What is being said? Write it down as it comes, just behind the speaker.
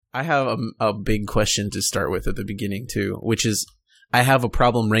I have a big question to start with at the beginning too, which is I have a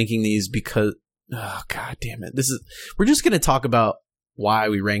problem ranking these because god damn it. We're just going to talk about why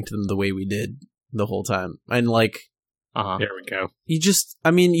we ranked them the way we did the whole time. And like there we go. You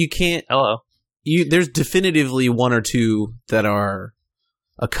can't there's definitively one or two that are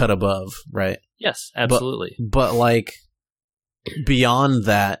a cut above, right? Yes, absolutely. But like beyond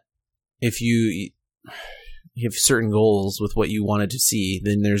that, if you have certain goals with what you wanted to see,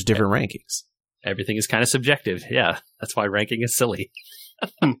 then there's different rankings. Everything is kind of subjective. Yeah, that's why ranking is silly.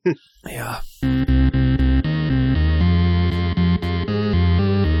 Yeah.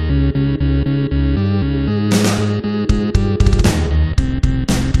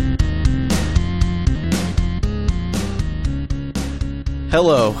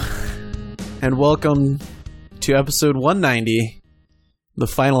 Hello, and welcome to episode 190, the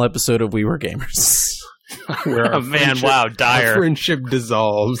final episode of We Were Gamers. Where dire. Our friendship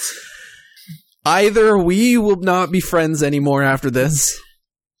dissolves. Either we will not be friends anymore after this,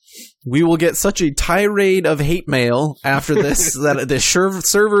 we will get such a tirade of hate mail after this that the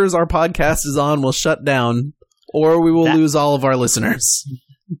servers our podcast is on will shut down, or we will lose all of our listeners.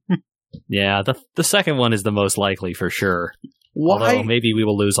 Yeah, the second one is the most likely for sure. Why? Although maybe we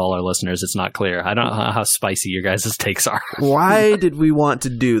will lose all our listeners. It's not clear. I don't know how spicy your guys' takes are. Why did we want to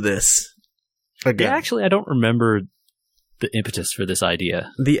do this? Again. Yeah, actually, I don't remember the impetus for this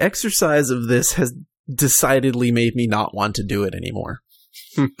idea. The exercise of this has decidedly made me not want to do it anymore.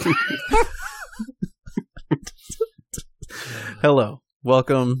 Hello.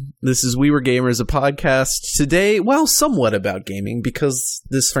 Welcome. This is We Were Gamers, a podcast today, well, somewhat about gaming, because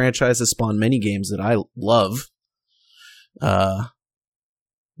this franchise has spawned many games that I love. We'll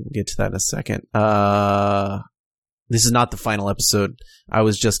get to that in a second. This is not the final episode. I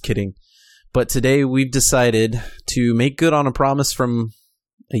was just kidding. But today we've decided to make good on a promise from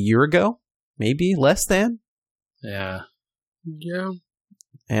a year ago, maybe less than. Yeah.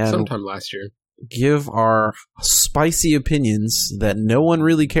 And sometime last year. Give our spicy opinions that no one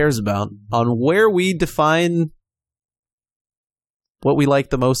really cares about on where we define what we like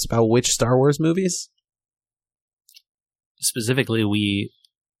the most about which Star Wars movies. Specifically, we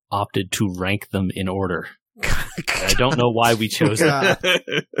opted to rank them in order. I don't know why we chose that.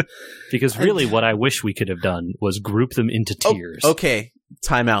 Because really what I wish we could have done was group them into tiers. Okay,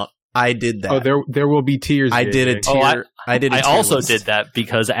 time out. I did that. Oh, there will be tiers. I did a tier. I also did that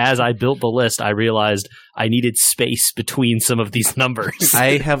because as I built the list, I realized I needed space between some of these numbers.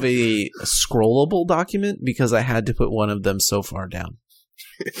 I have a scrollable document because I had to put one of them so far down.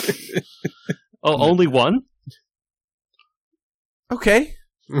 Oh, only one? Okay.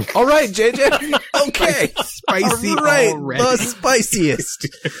 All right, JJ. Okay. Spicy. All right. Already. The spiciest.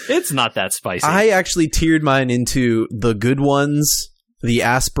 It's not that spicy. I actually tiered mine into the good ones, the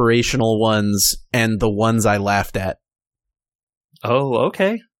aspirational ones, and the ones I laughed at. Oh,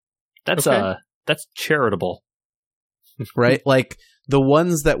 okay. That's charitable. Right? Like the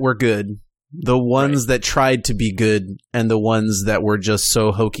ones that were good, the ones that tried to be good, and the ones that were just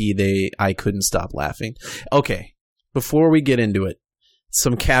so hokey I couldn't stop laughing. Okay. Before we get into it,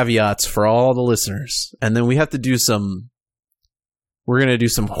 some caveats for all the listeners, and then we have to do we're going to do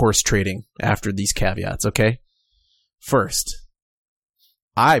some horse trading after these caveats, okay? First,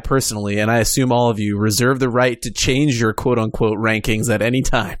 I personally, and I assume all of you, reserve the right to change your quote-unquote rankings at any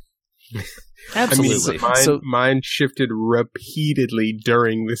time. Absolutely. I mean, mine shifted repeatedly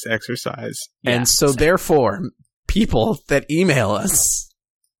during this exercise. And so therefore, people that email us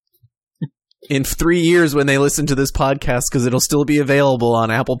in 3 years when they listen to this podcast, because it'll still be available on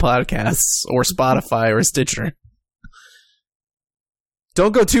Apple Podcasts or Spotify or Stitcher.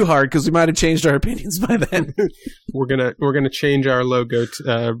 Don't go too hard because we might have changed our opinions by then. We're gonna change our logo,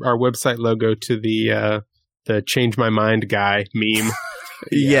 our website logo, to the "Change My Mind" guy meme.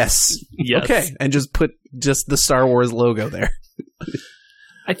 Yes. Okay, and just put the Star Wars logo there.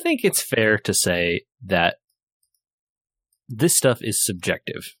 I think it's fair to say that this stuff is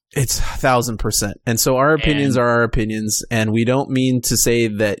subjective. It's 1,000%. And so our opinions are our opinions, and we don't mean to say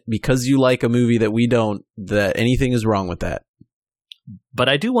that because you like a movie that we don't, that anything is wrong with that. But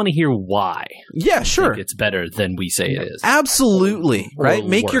I do want to hear why. Yeah, sure. I think it's better than we say it is. Absolutely. Right?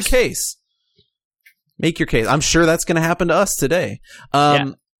 Make worse. your case. Make your case. I'm sure that's going to happen to us today.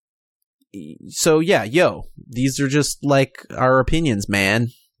 So, these are just like our opinions, man.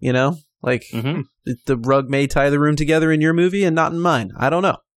 You know? Like, the rug may tie the room together in your movie and not in mine. I don't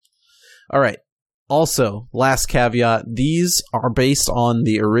know. All right. Also, last caveat, these are based on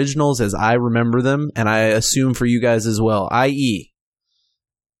the originals as I remember them, and I assume for you guys as well, i.e.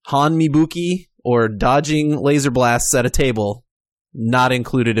 Han Mibuki or dodging laser blasts at a table not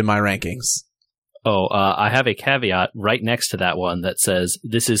included in my rankings. Oh, I have a caveat right next to that one that says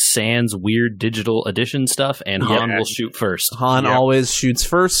this is Sans weird digital edition stuff, and Han will shoot first. Han always shoots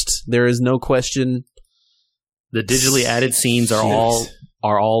first. There is no question. The digitally added scenes are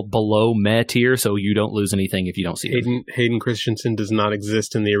all below meh tier, so you don't lose anything if you don't see them. Hayden Christensen does not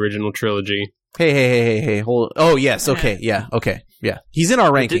exist in the original trilogy. Hey, hold on. Oh, yes, okay, yeah. He's in our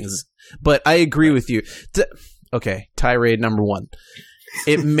rankings, but I agree with you. Okay, tirade number 1.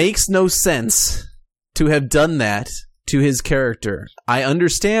 It makes no sense to have done that to his character. I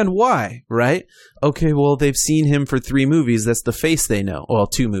understand why, right? Okay, well, they've seen him for 3 movies. That's the face they know. Well,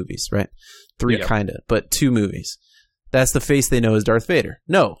 2 movies, right? 3 kinda, but 2 movies. That's the face they know as Darth Vader.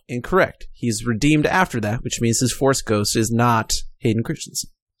 No, incorrect. He's redeemed after that, which means his Force ghost is not Hayden Christensen.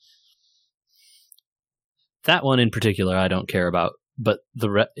 That one in particular, I don't care about. But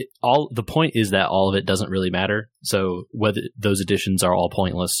the point is that all of it doesn't really matter. So whether those additions are all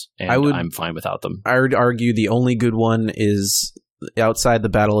pointless, and I'm fine without them. I would argue the only good one is outside the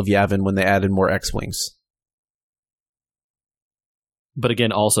Battle of Yavin when they added more X-Wings. But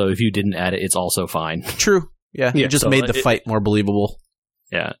again, also, if you didn't add it, it's also fine. True. Yeah. It just made the fight more believable.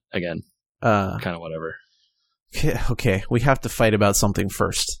 Yeah, again, kind of whatever. Okay, we have to fight about something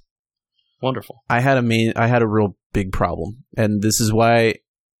first. Wonderful. I had a real big problem, and this is why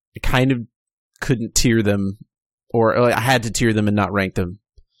I kind of couldn't tier them, or I had to tier them and not rank them.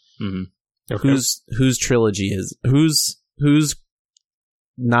 Mm-hmm. Okay. Whose trilogy is whose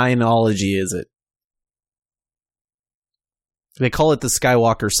nineology is it? They call it the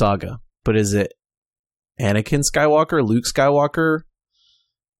Skywalker saga, but is it Anakin Skywalker, Luke Skywalker,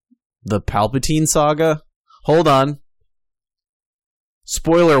 the Palpatine saga? Hold on.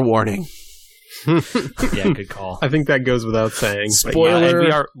 Spoiler warning. Yeah, good call. I think that goes without saying. Spoiler.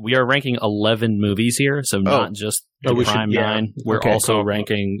 Yeah, we are ranking 11 movies here, so not just Prime 9. We're also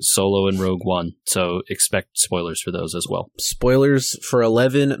ranking Solo and Rogue One, so expect spoilers for those as well. Spoilers for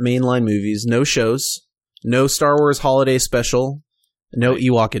 11 mainline movies, no shows, no Star Wars Holiday Special, no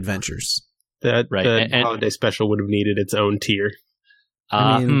Ewok Adventures. The Holiday Special would have needed its own tier.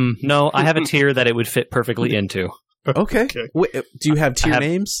 No, I have a tier that it would fit perfectly into. Okay. Wait, do you have tier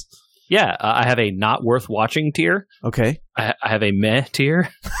names? Yeah, I have a not worth watching tier. Okay. I have a meh tier.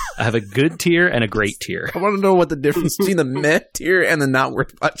 I have a good tier and a great tier. I want to know what the difference between the meh tier and the not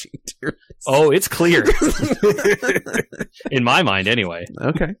worth watching tier is. Oh, it's clear. In my mind, anyway.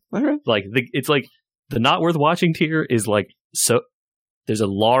 Okay. All right. It's like the not worth watching tier is like, so there's a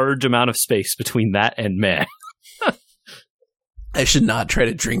large amount of space between that and meh. I should not try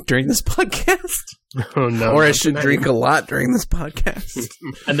to drink during this podcast. Oh, no. Or I should drink a lot during this podcast.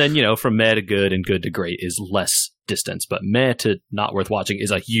 And then, from meh to good and good to great is less distance, but meh to not worth watching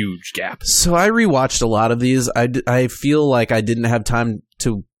is a huge gap. So I rewatched a lot of these. I feel like I didn't have time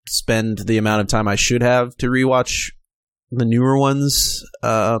to spend the amount of time I should have to rewatch the newer ones.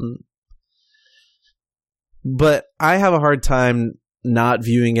 But I have a hard time not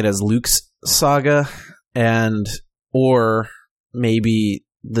viewing it as Luke's saga or maybe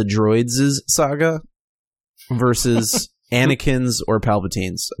the droids' saga versus Anakin's or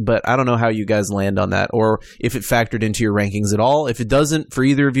Palpatine's. But I don't know how you guys land on that, or if it factored into your rankings at all. If it doesn't for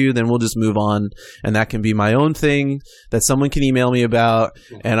either of you, then we'll just move on, and that can be my own thing that someone can email me about,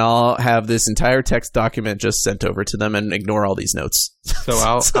 and I'll have this entire text document just sent over to them and ignore all these notes. So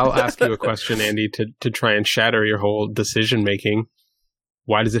I'll ask you a question, Andy, to try and shatter your whole decision making.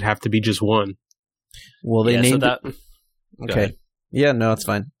 Why does it have to be just one? Well, they named it. Okay. Yeah, no, it's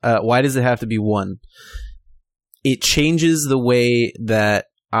fine. Why does it have to be one? It changes the way that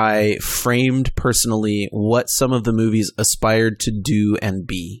I framed personally what some of the movies aspired to do and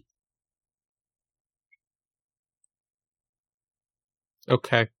be.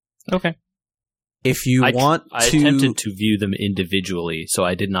 Okay. If you I attempted to view them individually, so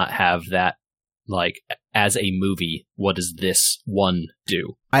I did not have that, as a movie, what does this one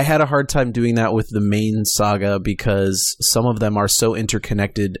do? I had a hard time doing that with the main saga because some of them are so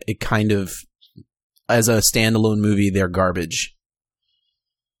interconnected, it kind of, as a standalone movie, they're garbage.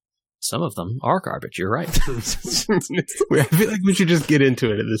 Some of them are garbage, you're right. I feel like we should just get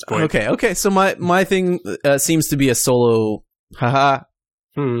into it at this point. Okay, so my thing seems to be a Solo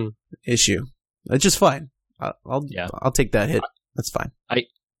issue. It's just fine. I'll take that hit. That's fine.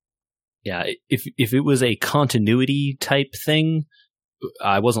 Yeah, if it was a continuity type thing,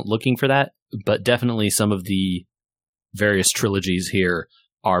 I wasn't looking for that, but definitely some of the various trilogies here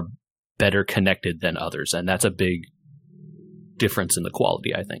are better connected than others, and that's a big difference in the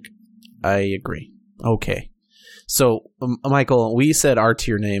quality, I think. I agree. Okay. So, Michael, we said our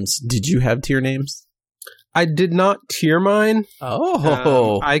tier names. Did you have tier names? I did not tier mine.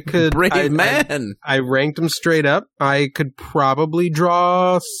 I could brave man. I ranked them straight up. I could probably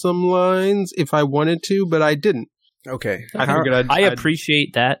draw some lines if I wanted to, but I didn't. Okay. I figured I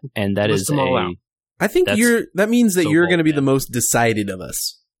appreciate that, and that is them all out. I think that means that so you're going to be bold, the most decided of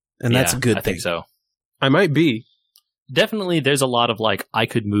us. And that's a good I thing. think so. I might be. Definitely, there's a lot of like, I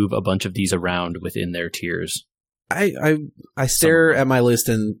could move a bunch of these around within their tiers. I stare at my list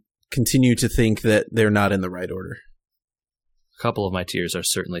and continue to think that they're not in the right order. A couple of my tiers are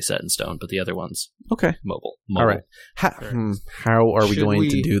certainly set in stone, but the other ones, Okay. mobile. All right. How are we Should going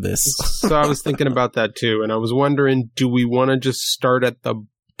to we- do this? So I was thinking about that too, and I was wondering, do we want to just start at the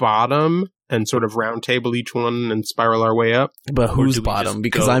bottom and sort of round table each one and spiral our way up? But Or who's do we bottom? just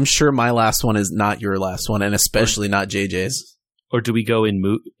Because go- I'm sure my last one is not your last one, and especially not JJ's. Or do we go in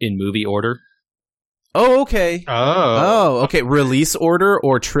movie order? Oh, okay. Oh. Okay. Release order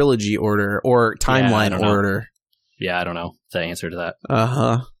or trilogy order or I timeline don't know. order. Yeah, I don't know the answer to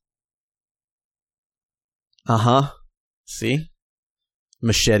that. See?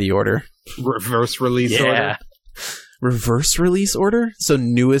 Machete order. Reverse release order. Reverse release order? So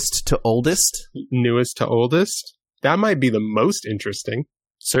newest to oldest? Newest to oldest. That might be the most interesting.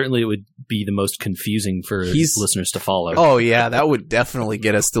 Certainly, it would be the most confusing for listeners to follow. Oh, yeah. That would definitely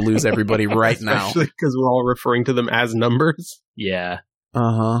get us to lose everybody right now. Especially because we're all referring to them as numbers. Yeah.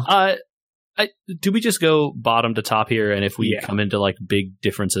 Uh-huh. Do we just go bottom to top here, and if we Yeah. come into like big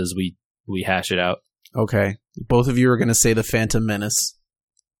differences, we hash it out? Okay. Both of you are going to say the Phantom Menace.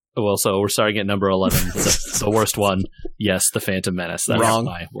 Well, so we're starting at number 11, the worst one. Yes, the Phantom Menace. That's Wrong.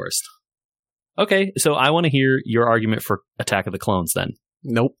 my worst. Okay, so I want to hear your argument for Attack of the Clones then.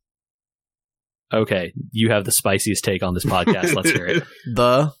 Nope. Okay, you have the spiciest take on this podcast. Let's hear it.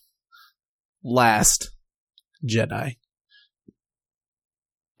 The Last Jedi.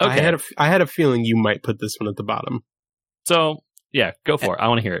 Okay, I had a feeling you might put this one at the bottom. so yeah, go for it. I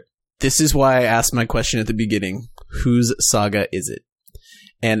want to hear it. This is why I asked my question at the beginning. Whose saga is it?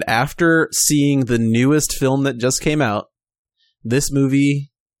 And after seeing the newest film that just came out, this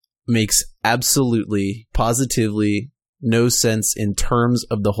movie makes absolutely, positively no sense in terms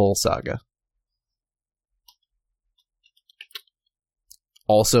of the whole saga.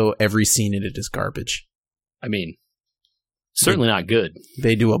 Also, every scene in it is garbage. I mean, certainly not good.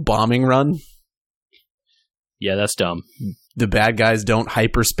 They do a bombing run. Yeah, that's dumb. The bad guys don't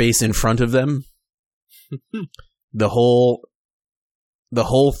hyperspace in front of them. The whole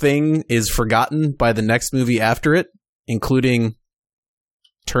thing is forgotten by the next movie after it, including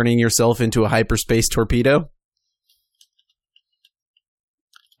turning yourself into a hyperspace torpedo.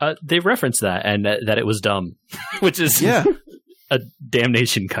 They referenced that and that it was dumb, which is Yeah. a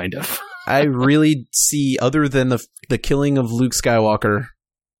damnation kind of. I really see, other than the killing of Luke Skywalker,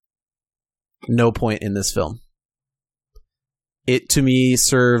 no point in this film. It, to me,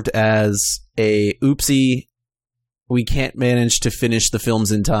 served as a oopsie. We can't manage to finish the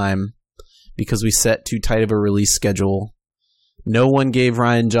films in time because we set too tight of a release schedule. No one gave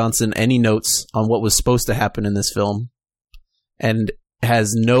Rian Johnson any notes on what was supposed to happen in this film, and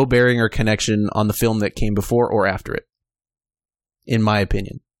has no bearing or connection on the film that came before or after it, in my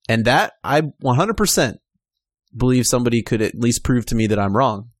opinion. And that, I 100% believe somebody could at least prove to me that I'm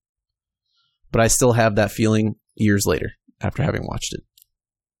wrong. But I still have that feeling years later after having watched it.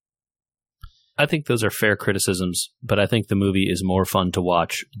 I think those are fair criticisms, but I think the movie is more fun to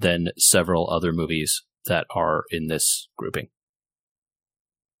watch than several other movies that are in this grouping.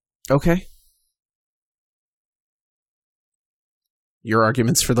 Okay. Your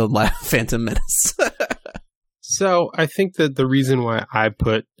arguments for the Phantom Menace. So I think that the reason why I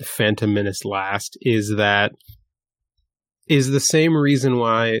put Phantom Menace last is the same reason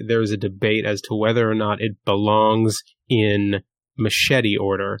why there's a debate as to whether or not it belongs in Machete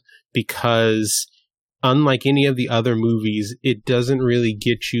order, because unlike any of the other movies, it doesn't really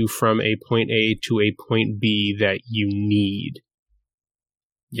get you from a point A to a point B that you need.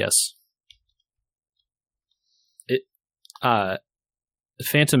 Yes.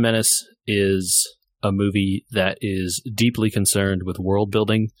 Phantom Menace is a movie that is deeply concerned with world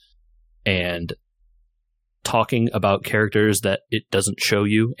building and talking about characters that it doesn't show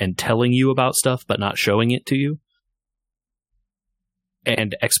you and telling you about stuff but not showing it to you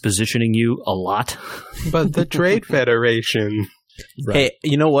and expositioning you a lot. But the Trade Federation. Right. Hey,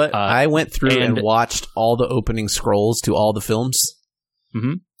 you know what? I went through and and- watched all the opening scrolls to all the films.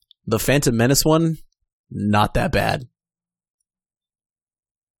 Mhm. The Phantom Menace one, not that bad.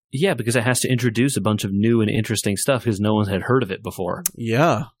 Yeah, because it has to introduce a bunch of new and interesting stuff because no one had heard of it before.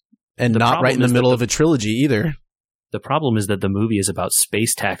 Yeah. And The not right problem in the is that middle the- of a trilogy either. The problem is that the movie is about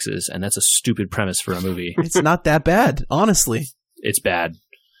space taxes, and that's a stupid premise for a movie. It's not that bad, honestly. It's bad.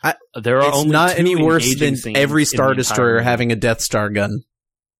 It's only not any worse engaging than scenes every in Star the entire Destroyer movie. having a Death Star gun.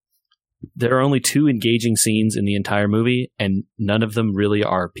 There are only 2 engaging scenes in the entire movie, and none of them really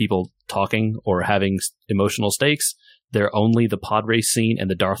are people talking or having emotional stakes. They're only the pod race scene and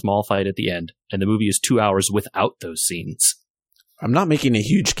the Darth Maul fight at the end, and the movie is 2 hours without those scenes. I'm not making a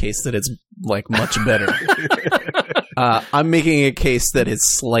huge case that it's like much better. I'm making a case that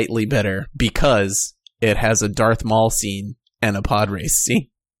it's slightly better because it has a Darth Maul scene and a pod race scene.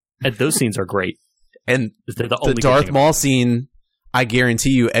 And those scenes are great. And They're the the only good Darth thing Maul scene, I guarantee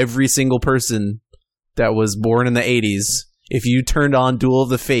you, every single person that was born in the 80s, if you turned on Duel of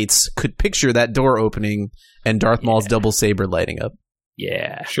the Fates, could picture that door opening and Darth Maul's double saber lighting up.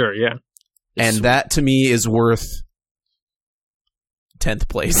 Yeah. Sure, yeah. And that, to me, is worth 10th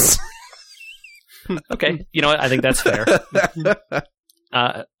place. Okay. You know what? I think that's fair.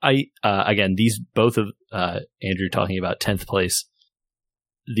 Again, these both of Andrew talking about 10th place.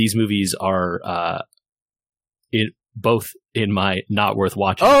 These movies are both in my not worth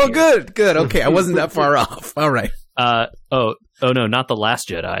watching. Oh, tier. good. Okay, I wasn't that far off. All right. Oh no, not The Last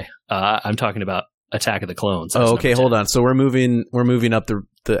Jedi. I'm talking about Attack of the Clones. Oh, okay. Hold on. So we're moving up the.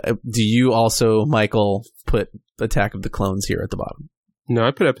 Do you also, Michael, put Attack of the Clones here at the bottom? No,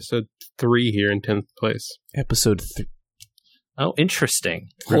 I put episode 3 here in 10th place. Episode 3. Oh, interesting.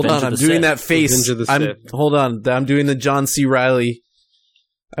 Hold Revenge on, of I'm the doing Sith. that face. Revenge of the Sith. Hold on, I'm doing the John C. Reilly.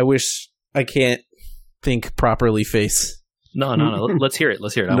 I wish I can't think properly face. No. Let's hear it.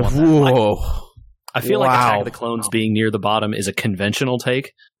 I want that. Whoa. I feel like Wow. Attack of the Clones being near the bottom is a conventional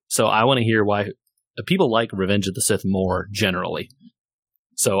take, so I want to hear why people like Revenge of the Sith more generally.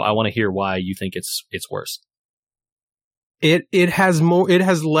 So I want to hear why you think it's worse. It has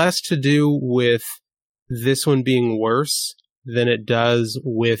less to do with this one being worse than it does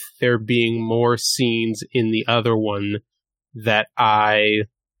with there being more scenes in the other one that I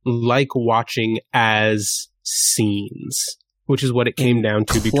like watching as scenes, which is what it came down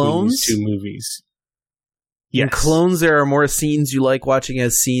to between Clones? these two movies. In Clones, there are more scenes you like watching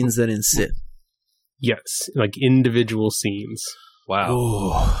as scenes than in Sith. Yes, like individual scenes. Wow.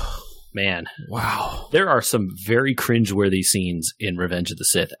 Oh, Man. wow. There are some very cringeworthy scenes in Revenge of the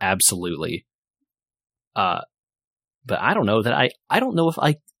Sith, absolutely. But I don't know that I don't know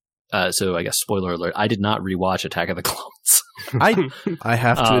if so I guess spoiler alert, I did not rewatch Attack of the Clones. I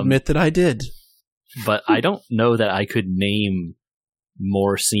have to admit that I did. But I don't know that I could name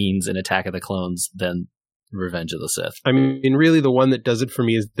more scenes in Attack of the Clones than Revenge of the Sith. I mean, really, the one that does it for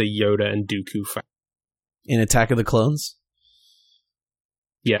me is the Yoda and Dooku fight. In Attack of the Clones?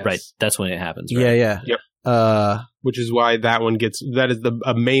 Yes. Right, that's when it happens, right? Yeah. Yep. Which is why that one gets, that is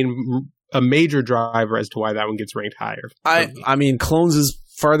a major driver as to why that one gets ranked higher. I mean, Clones is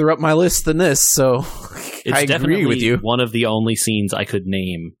farther up my list than this, so It's I definitely agree with you. one of the only scenes I could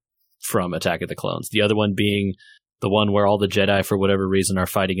name from Attack of the Clones. The other one being the one where all the Jedi, for whatever reason, are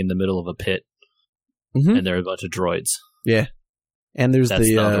fighting in the middle of a pit, Mhm. and there are a bunch of droids. Yeah. And there's That's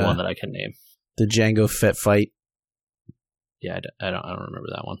the the other one that I can name. the Jango Fett fight. Yeah, I don't remember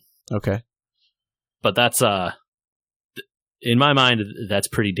that one. Okay. But that's in my mind, that's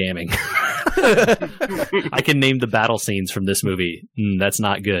pretty damning. I can name the battle scenes from this movie. That's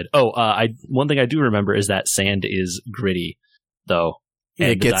not good. Oh, one thing I do remember is that sand is gritty, though. It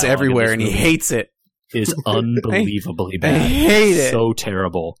And the gets dialogue in everywhere this and he movie hates it. is unbelievably I bad. hate it. So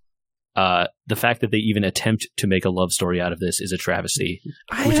terrible. The fact that they even attempt to make a love story out of this is a travesty,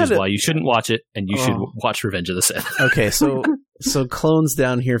 which is why you shouldn't watch it, and you should watch Revenge of the Sith. Okay, so Clones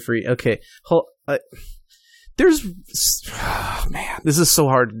down here for you. Okay, there's man, this is so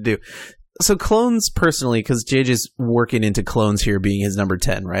hard to do. So Clones, personally, because JJ's working into Clones here being his number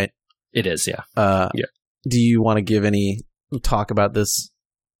 10, right? It is, yeah. Yeah. Do you want to give any talk about this,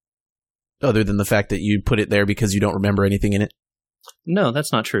 other than the fact that you put it there because you don't remember anything in it? No,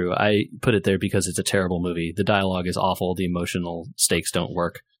 that's not true. I put it there because it's a terrible movie. The dialogue is awful. The emotional stakes don't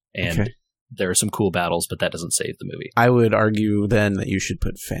work. And there are some cool battles, but that doesn't save the movie. I would argue then that you should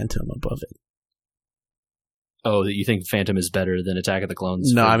put Phantom above it. Oh, you think Phantom is better than Attack of the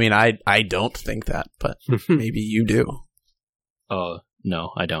Clones? No, I mean, I don't think that, but maybe you do. Oh,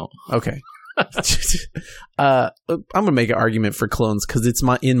 no, I don't. Okay. I'm going to make an argument for Clones because it's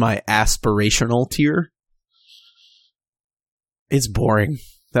in my aspirational tier. It's boring.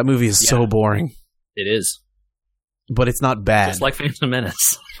 That movie is so boring. It is. But it's not bad. Just like Phantom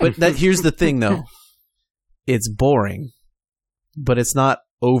Menace. But here's the thing, though. It's boring, but it's not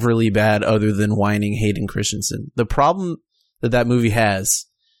overly bad other than whining Hayden Christensen. The problem that movie has,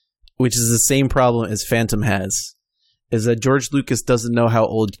 which is the same problem as Phantom has, is that George Lucas doesn't know how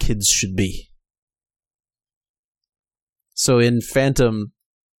old kids should be. So in Phantom,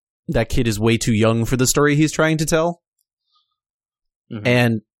 that kid is way too young for the story he's trying to tell. Mm-hmm.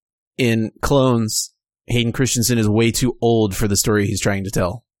 And in Clones, Hayden Christensen is way too old for the story he's trying to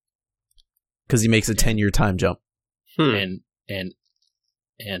tell. Because he makes a 10-year time jump. And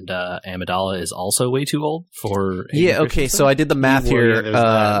Amidala is also way too old for Hayden Yeah, okay, so I did the math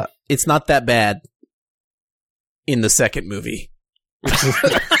here. It's not that bad in the second movie.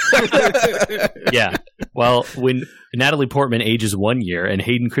 Yeah. Well, when Natalie Portman ages 1 year and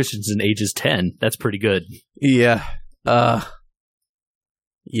Hayden Christensen ages 10, that's pretty good. Yeah.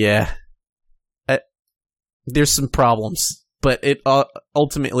 Yeah. There's some problems, but it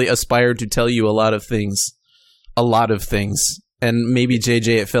ultimately aspired to tell you a lot of things. And maybe,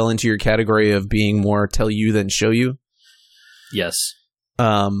 JJ, it fell into your category of being more tell you than show you. Yes.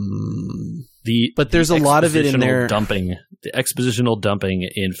 But there's a lot of it in there. The expositional dumping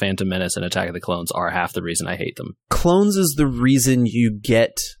in Phantom Menace and Attack of the Clones are half the reason I hate them. Clones is the reason you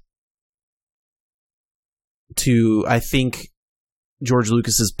get to, I think, George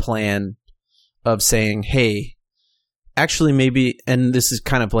Lucas's plan of saying, hey, actually maybe, and this is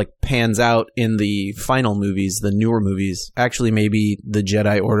kind of like pans out in the final movies, the newer movies, actually maybe the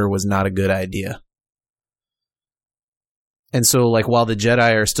Jedi Order was not a good idea. And so, like, while the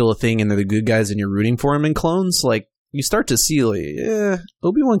Jedi are still a thing and they're the good guys and you're rooting for them in Clones, like, you start to see, like,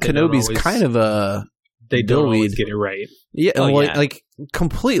 Obi-Wan Kenobi's kind of a... They don't always get it right. Yeah, like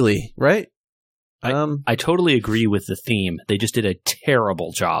completely, right? I totally agree with the theme. They just did a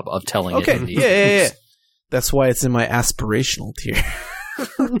terrible job of telling it. Okay, yeah. That's why it's in my aspirational tier.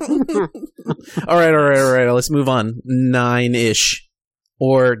 All right. Let's move on. 9-ish.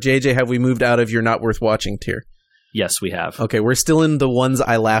 Or, JJ, have we moved out of your not worth watching tier? Yes, we have. Okay, we're still in the ones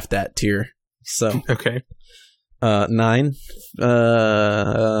I laughed at tier. So okay. 9.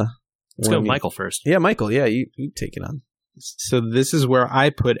 Let's go Michael first. Yeah, Michael. Yeah, you take it on. So this is where I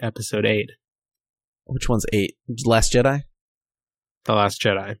put episode 8. Which one's 8? Last Jedi? The Last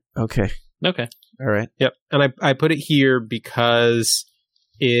Jedi. Okay. All right. Yep. And I put it here because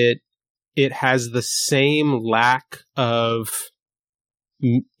it has the same lack of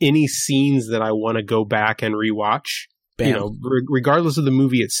any scenes that I want to go back and rewatch. Bam. You know, regardless of the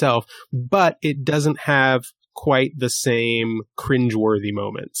movie itself, but it doesn't have quite the same cringeworthy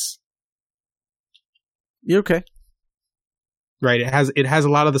moments. You okay? Right. It has a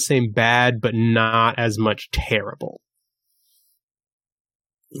lot of the same bad, but not as much terrible.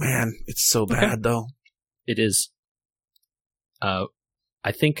 Man, it's so bad though. It is. I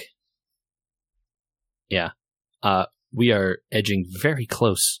think. Yeah. We are edging very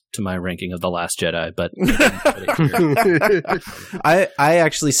close to my ranking of The Last Jedi, but I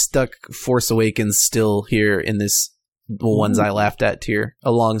actually stuck Force Awakens still here in this ones I laughed at tier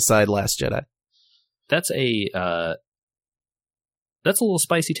alongside Last Jedi. That's a little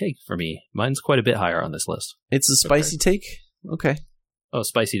spicy take for me. Mine's quite a bit higher on this list. It's a spicy take? Okay. Oh,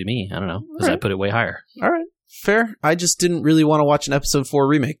 spicy to me. I don't know, because I put it way higher. All right. Fair. I just didn't really want to watch an Episode 4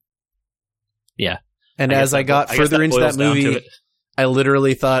 remake. Yeah. And as I got further into that movie, I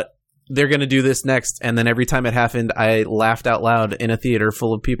literally thought, they're going to do this next. And then every time it happened, I laughed out loud in a theater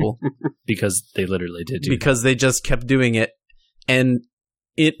full of people. Because they literally did. Because they just kept doing it. And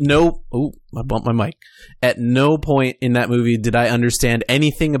I bumped my mic. At no point in that movie did I understand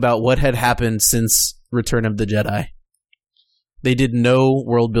anything about what had happened since Return of the Jedi. They did no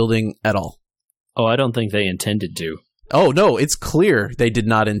world building at all. Oh, I don't think they intended to. Oh no, it's clear they did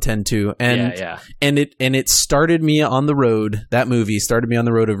not intend to. And yeah. And it started me on the road. That movie started me on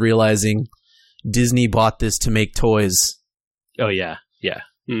the road of realizing Disney bought this to make toys. Oh yeah.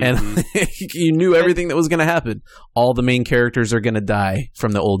 Mm-hmm. And you knew everything that was going to happen. All the main characters are going to die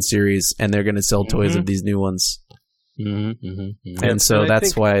from the old series, and they're going to sell toys of these new ones. And so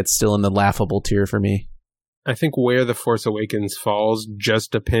that's why it's still in the laughable tier for me. I think where The Force Awakens falls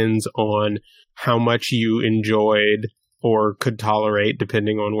just depends on how much you enjoyed or could tolerate,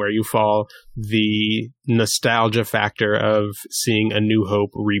 depending on where you fall, the nostalgia factor of seeing A New Hope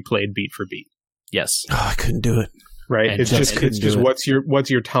replayed beat for beat. Yes. Oh, I couldn't do it. Right? It's just what's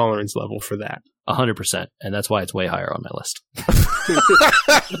your tolerance level for that? 100%. And that's why it's way higher on my list.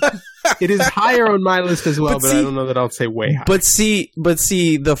 It is higher on my list as well, but I don't know that I'll say way high. But see,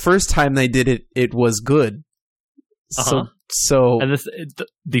 the first time they did it, it was good. So and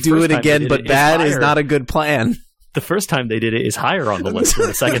the do it again, but bad is not a good plan. The first time they did it is higher on the list than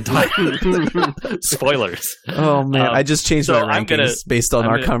the second time. Spoilers. Oh man, I just changed my rankings based on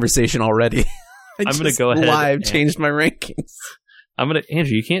our conversation already. I'm going to go ahead. Changed my rankings.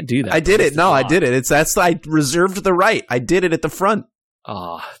 Andrew, you can't do that. I did it. No, I did it. I reserved the right. I did it at the front.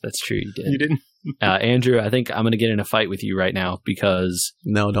 Oh, that's true. You did. You didn't? Andrew, I think I'm going to get in a fight with you right now because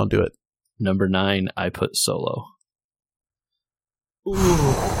No, don't do it. number 9, I put Solo.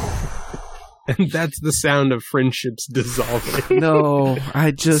 Ooh. And that's the sound of friendships dissolving. No,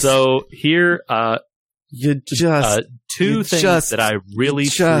 I just... So here, you just... two things that I really,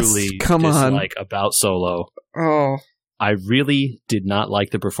 truly dislike about Solo. Oh. I really did not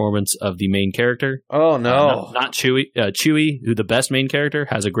like the performance of the main character. Oh, no. Not Chewie. Chewie, who the best main character,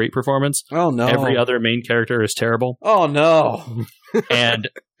 has a great performance. Oh, no. Every other main character is terrible. Oh, no. And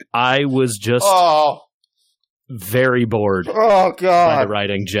I was just very bored Oh, God. by the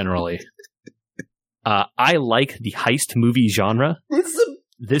writing generally. I like the heist movie genre.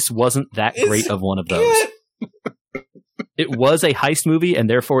 This wasn't that great of one of those. It was a heist movie, and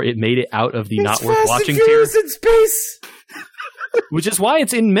therefore it made it out of the not worth watching tier. in space. Which is why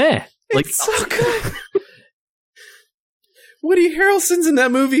it's in meh. Like, It's so good. Woody Harrelson's in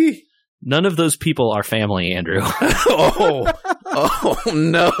that movie. none of those people are family, Andrew. Oh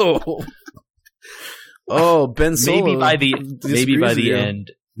no. Oh, Ben Solo. Maybe by the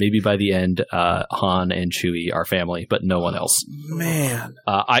end. end, Han and Chewie are family, but no one else. Man.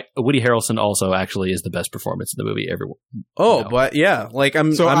 Woody Harrelson also actually is the best performance in the movie ever. Oh, No. but yeah, like I'm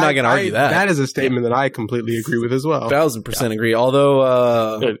not going to argue that. That is a statement that I completely agree with as well. 1000% agree.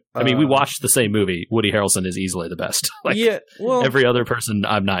 Although, I mean, we watched the same movie. Woody Harrelson is easily the best. Like, yeah, well, every other person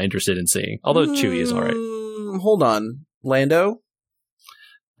I'm not interested in seeing. Although Chewie is all right. Hold on, Lando.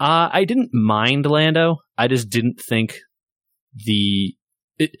 I didn't mind Lando. I just didn't think the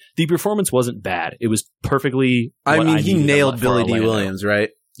performance wasn't bad. It was perfectly. I mean, he nailed for Billy D. Lando. Williams, right?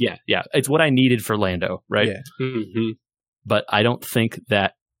 Yeah. It's what I needed for Lando, right? Yeah. Mm-hmm. But I don't think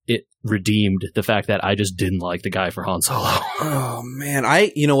that it redeemed the fact that I just didn't like the guy for Han Solo. Oh man,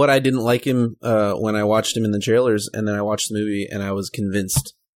 you know what? I didn't like him when I watched him in the trailers, and then I watched the movie, and I was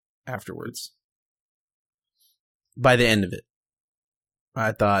convinced afterwards. By the end of it,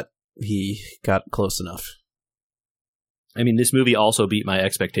 I thought he got close enough. I mean, this movie also beat my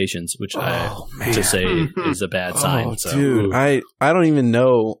expectations, which to say is a bad sign. Oh, So. dude, I don't even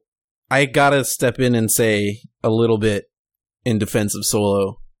know. I gotta step in and say a little bit in defense of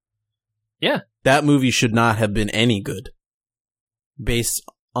Solo. Yeah. That movie should not have been any good. Based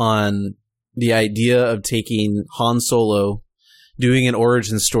on the idea of taking Han Solo, doing an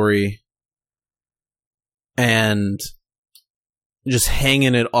origin story, and just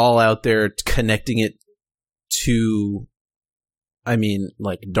hanging it all out there, connecting it to... I mean,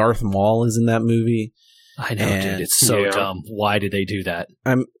 like, Darth Maul is in that movie. I know, dude. It's so dumb. Why did they do that?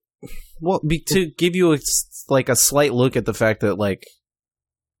 To give you a slight look at the fact that, like,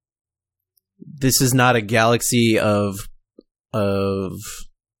 this is not a galaxy of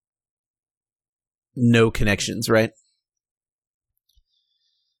no connections, right?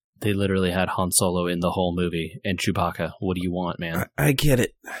 They literally had Han Solo in the whole movie and Chewbacca. What do you want, man? I get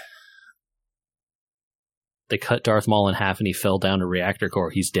it. They cut Darth Maul in half and he fell down a reactor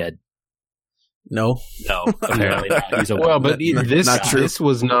core. He's dead. No, apparently not. He's a Well, but this not true. this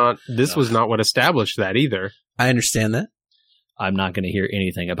was not what established that either. I understand that. I'm not going to hear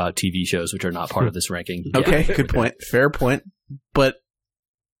anything about TV shows which are not part of this ranking. Okay, good point. Fair point. But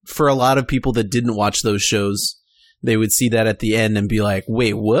for a lot of people that didn't watch those shows, they would see that at the end and be like,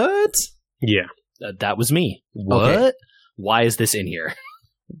 wait, what? Yeah. That was me. What? Okay. Why is this in here?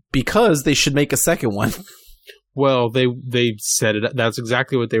 Because they should make a second one. Well, they set it up. That's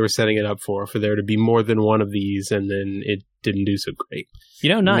exactly what they were setting it up for there to be more than one of these, and then it didn't do so great. You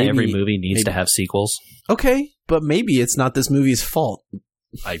know, not Maybe- every movie needs to have sequels. Okay, but maybe it's not this movie's fault.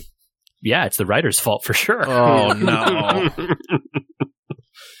 Yeah, it's the writer's fault for sure. Oh, no.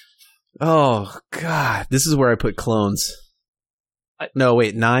 Oh, God. This is where I put Clones. No,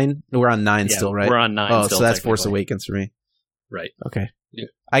 wait, 9? We're on 9 Yeah, still, right? We're on 9 Oh, still, so that's Force technically. Awakens for me. Right. Okay. Yeah.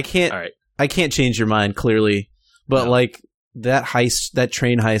 I can't All right. I can't change your mind, clearly. But, No. like, that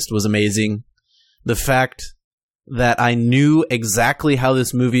train heist was amazing. The fact that I knew exactly how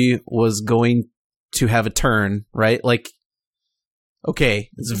this movie was going to have a turn, right? Like, okay,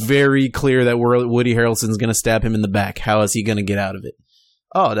 it's very clear that Woody Harrelson's going to stab him in the back. How is he going to get out of it?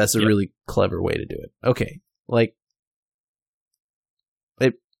 Oh, that's a really clever way to do it. Okay. Like,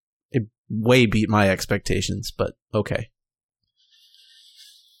 it way beat my expectations, but okay.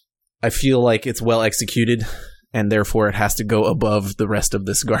 I feel like it's well executed, and therefore it has to go above the rest of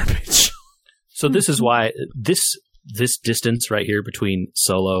this garbage. So this is why this distance right here between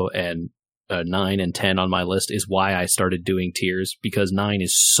Solo and 9 and 10 on my list is why I started doing tiers, because 9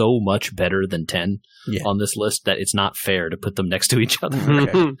 is so much better than 10 on this list that it's not fair to put them next to each other.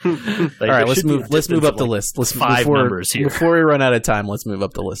 All right, let's move up the list. Let's numbers here. Before we run out of time, let's move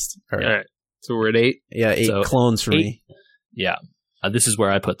up the list. All right. So we're at 8. Yeah, 8 So clones for 8. me. Yeah. This is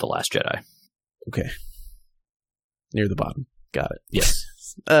where I put The Last Jedi. Okay. Near the bottom. Got it. Yes.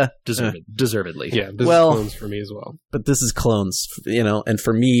 Deservedly. Yeah, this is clones for me as well. But this is clones, and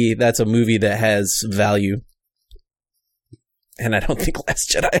for me, that's a movie that has value. And I don't think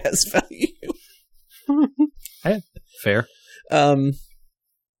Last Jedi has value. Fair.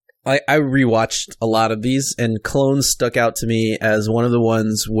 I rewatched a lot of these, and Clones stuck out to me as one of the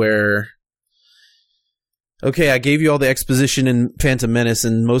ones where, okay, I gave you all the exposition in Phantom Menace,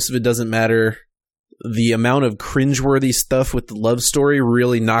 and most of it doesn't matter. The amount of cringeworthy stuff with the love story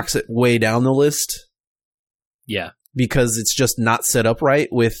really knocks it way down the list. Yeah. Because it's just not set up right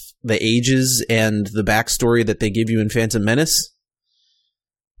with the ages and the backstory that they give you in Phantom Menace.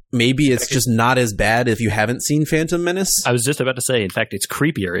 Maybe it's just not as bad if you haven't seen Phantom Menace. I was just about to say, in fact, it's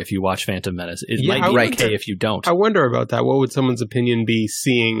creepier if you watch Phantom Menace. It might be okay if you don't. I wonder about that. What would someone's opinion be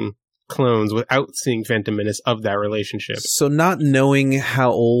seeing Clones without seeing Phantom Menace of that relationship? So not knowing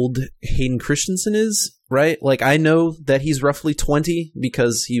how old Hayden Christensen is, right? Like, I know that he's roughly 20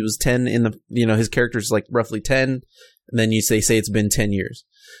 because he was 10 in the, his character's like roughly 10. And then they say it's been 10 years.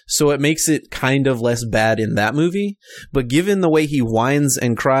 So it makes it kind of less bad in that movie. But given the way he whines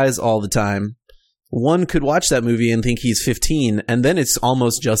and cries all the time, one could watch that movie and think he's 15, and then it's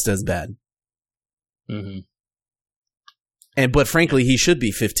almost just as bad. Mm-hmm. But frankly, he should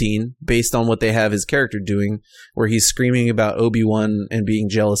be 15 based on what they have his character doing, where he's screaming about Obi-Wan and being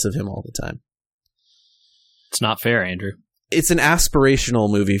jealous of him all the time. It's not fair, Andrew. It's an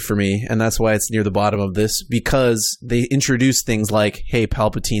aspirational movie for me, and that's why it's near the bottom of this, because they introduce things like, hey,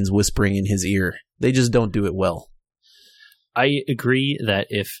 Palpatine's whispering in his ear. They just don't do it well. I agree that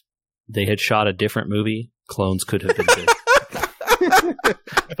if they had shot a different movie, Clones could have been good.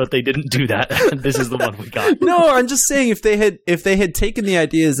 But they didn't do that. This is the one we got. No, I'm just saying if they had taken the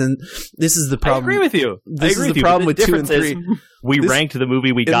ideas, and this is the problem. I agree with you. This is the problem with 2 and 3. We ranked the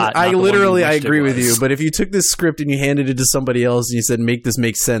movie we got. I agree with you. But if you took this script and you handed it to somebody else and you said, make this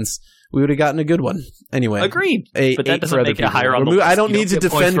make sense, we would have gotten a good one. Anyway. Agreed. But that doesn't make it higher on the list. I don't need to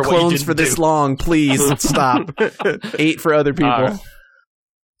defend Clones for this long. Please, stop. 8 for other people.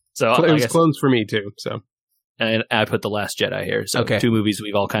 So it was Clones for me, too. So. And I put The Last Jedi here. So okay. 2 movies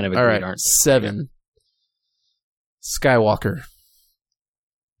we've all kind of agreed aren't. 7. Skywalker.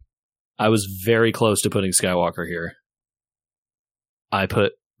 I was very close to putting Skywalker here. I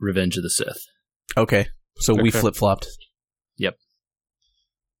put Revenge of the Sith. Okay. So we flip-flopped. Yep.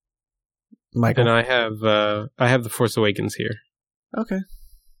 Michael. And I have The Force Awakens here. Okay.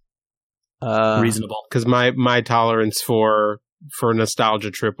 Reasonable. Because my tolerance for a nostalgia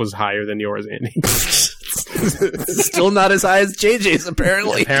trip was higher than yours, Andy. Still not as high as JJ's,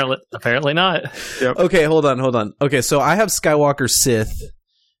 apparently. Apparently not. Yep. Okay, hold on. Okay, so I have Skywalker Sith.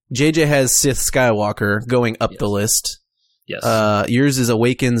 JJ has Sith Skywalker going up the list. Yes. Yours is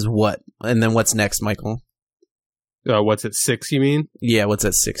Awakens what? And then what's next, Michael? What's at 6, you mean? Yeah, what's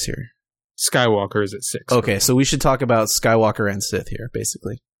at 6 here? Skywalker is at 6. Okay, so we should talk about Skywalker and Sith here,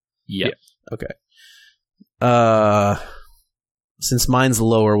 basically. Yep. Okay. Since mine's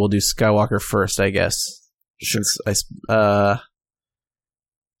lower, we'll do Skywalker first, I guess. Sure. Since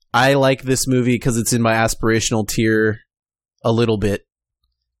I like this movie because it's in my aspirational tier a little bit.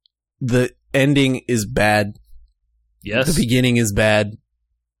 The ending is bad. Yes. The beginning is bad.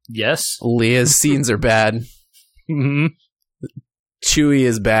 Yes. Leia's scenes are bad. Mm-hmm. Chewie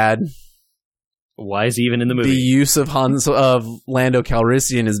is bad. Why is he even in the movie? The use of Lando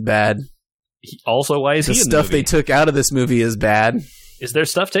Calrissian is bad. Also, why is he in the movie? The stuff they took out of this movie is bad. Is there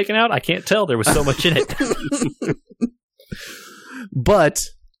stuff taken out? I can't tell. There was so much in it. But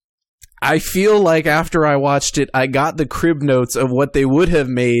I feel like after I watched it, I got the crib notes of what they would have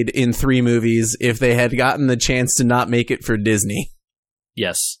made in 3 movies if they had gotten the chance to not make it for Disney.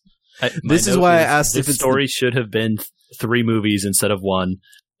 Yes. This is why I asked if the story should have been 3 movies instead of 1,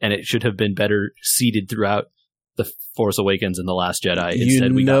 and it should have been better seeded throughout The Force Awakens and The Last Jedi.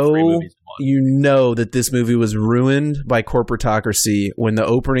 Instead, we got 3 movies in 1. You know that this movie was ruined by corporatocracy when the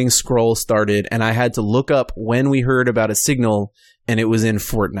opening scroll started, and I had to look up when we heard about a signal, and it was in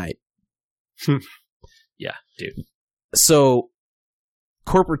Fortnite. Yeah, dude. So,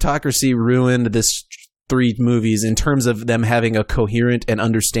 corporatocracy ruined this 3 movies in terms of them having a coherent and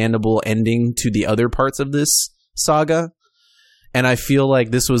understandable ending to the other parts of this saga. And I feel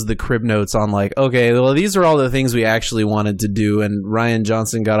like this was the crib notes on like, okay, well, these are all the things we actually wanted to do. And Rian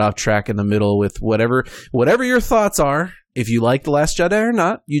Johnson got off track in the middle with whatever your thoughts are. If you like The Last Jedi or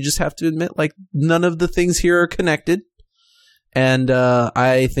not, you just have to admit, like, none of the things here are connected. And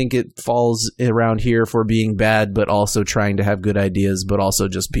I think it falls around here for being bad, but also trying to have good ideas, but also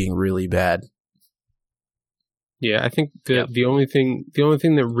just being really bad. Yeah, I think the only thing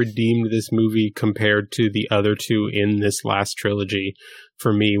that redeemed this movie compared to the other two in this last trilogy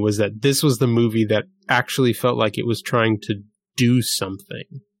for me was that this was the movie that actually felt like it was trying to do something.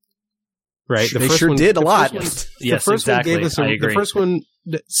 Right? They sure did a lot. Yes, exactly. I agree. The first one,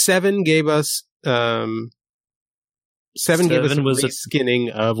 7 gave us Seven gave us a reskinning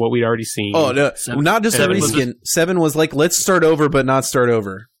of what we'd already seen. Oh, no, not just a reskin. 7 was like, let's start over, but not start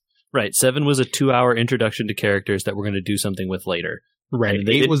over. Right. 7 was a 2-hour introduction to characters that we're going to do something with later. Right. And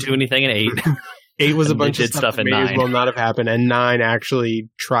they didn't do anything in 8. 8 was a bunch of stuff that in may 9. as well not have happened, and 9 actually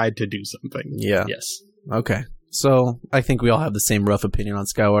tried to do something. Yeah. Yes. Okay. So I think we all have the same rough opinion on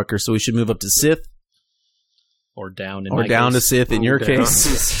Skywalker, so we should move up to Sith. Or down in or my down case. to Sith in your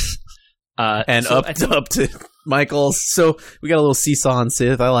case. And so up to Michael's. So we got a little seesaw on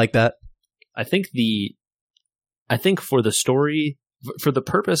Sith. I like that. I think for the story, for the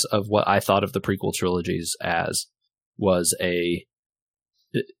purpose of what I thought of the prequel trilogies as, was it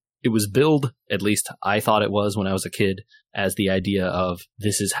was billed, at least I thought it was when I was a kid, as the idea of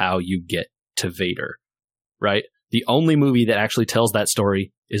this is how you get to Vader, right? The only movie that actually tells that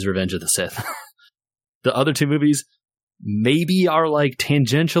story is Revenge of the Sith. The other 2 movies maybe are like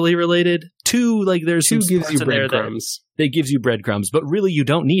tangentially related. 2, like there's 2 some gives parts you in there breadcrumbs. that gives you breadcrumbs, but really you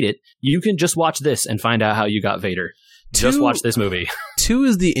don't need it. You can just watch this and find out how you got Vader. Just watch this movie. 2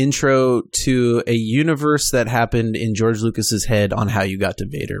 is the intro to a universe that happened in George Lucas's head on how you got to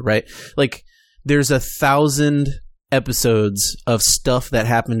Vader, right? Like, there's 1,000 episodes of stuff that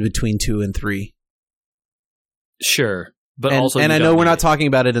happened between 2 and 3. Sure. But and, also, and I know we're not talking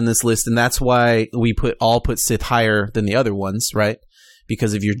about it in this list, and that's why we put Sith higher than the other ones, right?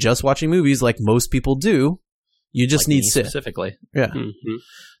 Because if you're just watching movies like most people do, you just need Sith. Specifically. Yeah. Mm-hmm.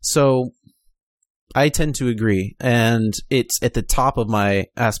 So I tend to agree, and it's at the top of my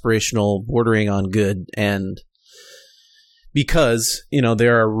aspirational bordering on good, and because,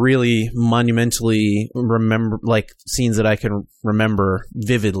 there are really monumentally scenes that I can remember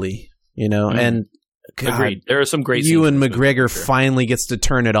vividly, and God, agreed. There are some great scenes. Ewan McGregor finally gets to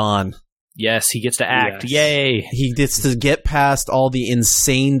turn it on. Yes, he gets to act. Yes. Yay! He gets to get past all the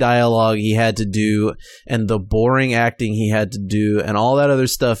insane dialogue he had to do and the boring acting he had to do and all that other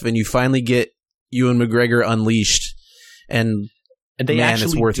stuff, and you finally get Ewan McGregor unleashed. And they man,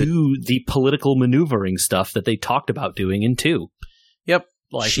 actually it's worth do the political maneuvering stuff that they talked about doing in 2. Yep.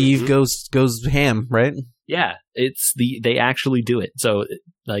 Like, Sheev goes ham, right? Yeah, they actually do it. So,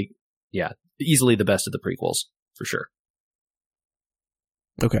 yeah, easily the best of the prequels, for sure.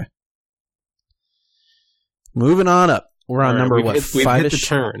 Okay. Moving on up. We're on number what? We've hit the 5-ish?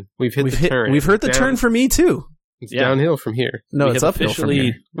 turn. We've hit the turn. We've hit the turn for me too. It's downhill from here. No, We it's have uphill from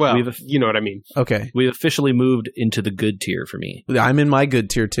here. Well, you know what I mean. Okay. We officially moved into the good tier for me. I'm in my good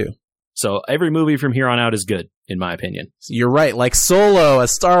tier too. So every movie from here on out is good, in my opinion. You're right. Like Solo, a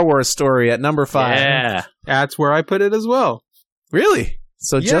Star Wars story at number 5. Yeah. That's where I put it as well. Really?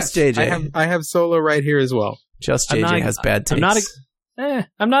 So just Yes, JJ. I have Solo right here as well. Just JJ has bad taste.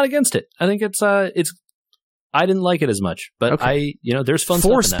 I'm not against it. I think it's I didn't like it as much, but Okay. there's fun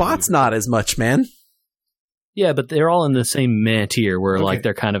 4 stuff in that spots, movie. not as much, man. Yeah, but they're all in the same meh tier where Okay. like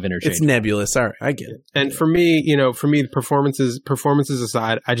they're kind of interchangeable. It's nebulous. All right, I get it. And for me, performances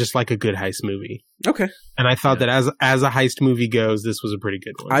aside, I just like a good heist movie. Okay. And I thought that as a heist movie goes, this was a pretty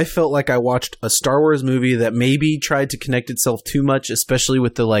good one. I felt like I watched a Star Wars movie that maybe tried to connect itself too much, especially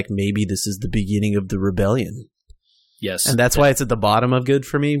with the maybe this is the beginning of the rebellion. Yes. And that's why it's at the bottom of good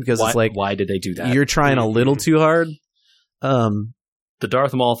for me, because it's like, why did they do that? you're trying a little too hard. The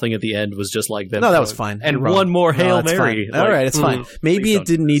Darth Maul thing at the end was just like them. No, that was fine. And You're wrong. one more Hail No, that's Mary. fine. All right, it's fine. Maybe please it don't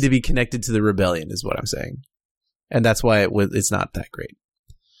didn't do need this. to be connected to the rebellion, is what I'm saying, and that's why it's not that great.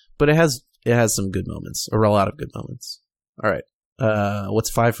 But it has some good moments, or a lot of good moments. All right, what's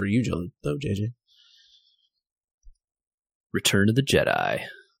 5 for you, though, JJ? Return of the Jedi.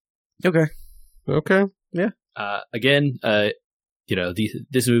 Okay. Again,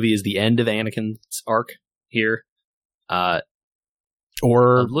 this movie is the end of Anakin's arc here.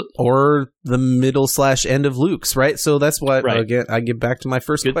 Or the middle / end of Luke's, right? So that's what, Right. again, I get back to my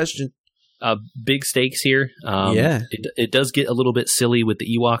first question. Big stakes here. Yeah. It does get a little bit silly with the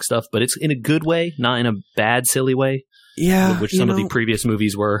Ewok stuff, but it's in a good way, not in a bad, silly way. which some of the previous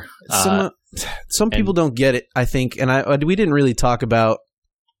movies were. Some people don't get it, I think, and we didn't really talk about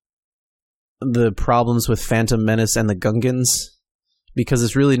the problems with Phantom Menace and the Gungans because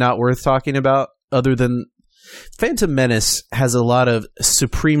it's really not worth talking about. Other than Phantom Menace has a lot of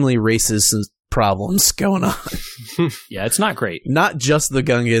supremely racist problems going on. Yeah, it's not great. Not just the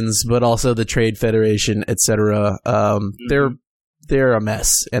Gungans, but also the Trade Federation, etc. They're a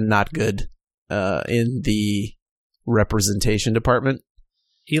mess and not good in the representation department.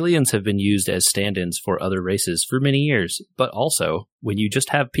 Aliens have been used as stand-ins for other races for many years, but also, when you just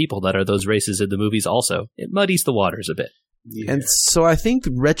have people that are those races in the movies also, it muddies the waters a bit. Yeah. And so I think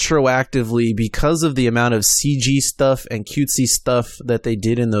retroactively, because of the amount of CG stuff and cutesy stuff that they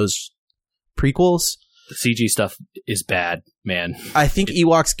did in those prequels... The CG stuff is bad, man. I think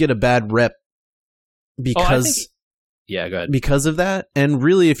Ewoks get a bad rep because... Yeah, go ahead. Because of that. And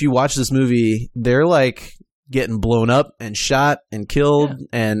really, if you watch this movie, they're like... getting blown up and shot and killed,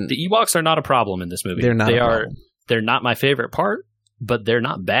 and the Ewoks are not a problem in this movie. They're not. They're not my favorite part, but they're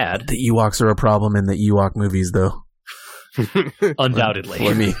not bad. The Ewoks are a problem in the Ewok movies, though. Undoubtedly.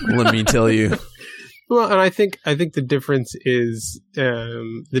 Let me tell you. Well, and I think the difference is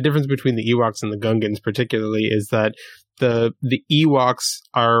the difference between the Ewoks and the Gungans, particularly, is that the Ewoks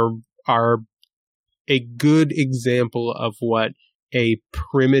are a good example of what a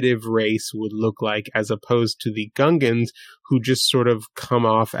primitive race would look like, as opposed to the Gungans, who just sort of come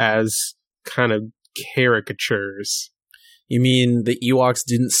off as kind of caricatures. You mean the Ewoks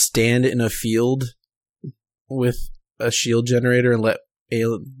didn't stand in a field with a shield generator and let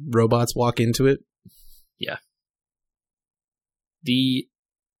robots walk into it? Yeah. The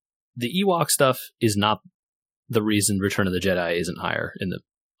Ewok stuff is not the reason Return of the Jedi isn't higher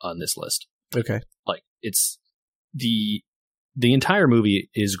on this list. Okay. Like, it's the entire movie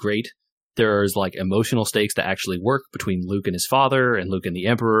is great. There's like emotional stakes that actually work between Luke and his father, and Luke and the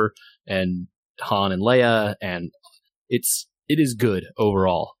Emperor, and Han and Leia, and it is good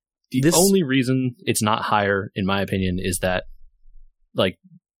overall. The only reason it's not higher, in my opinion, is that like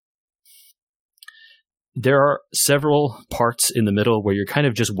there are several parts in the middle where you're kind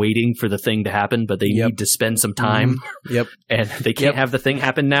of just waiting for the thing to happen, but they need to spend some time. Mm-hmm. Yep. And they can't have the thing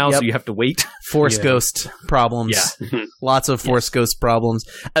happen now, so you have to wait. Force Ghost problems. Yeah. Lots of Force Ghost problems.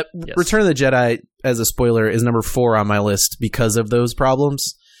 Return of the Jedi, as a spoiler, is number 4 on my list because of those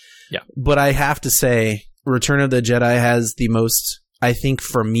problems. Yeah. But I have to say, Return of the Jedi has the most, I think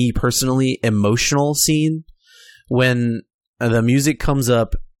for me personally, emotional scene when the music comes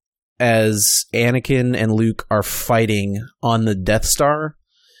up as Anakin and Luke are fighting on the Death Star,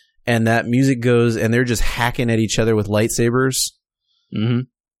 and that music goes, and they're just hacking at each other with lightsabers. Mm-hmm.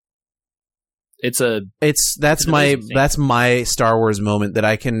 That's my Star Wars moment that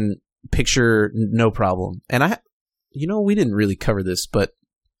I can picture no problem. And we didn't really cover this, but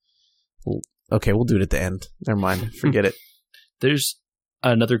okay, we'll do it at the end. Never mind, forget it. There's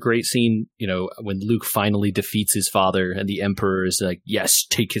another great scene, when Luke finally defeats his father and the Emperor is like, yes,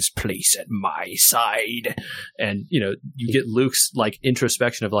 take his place at my side. And, you get Luke's like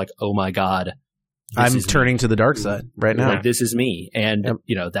introspection of like, oh my God, I'm turning to the dark side right now. Like, this is me. And,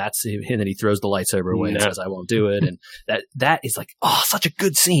 that's him. And then he throws the lightsaber away and says, I won't do it. And that is like, such a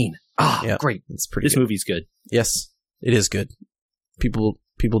good scene. Great. It's pretty This movie's good. Yes, it is good. People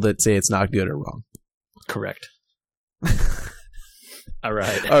that say it's not good are wrong. Correct. All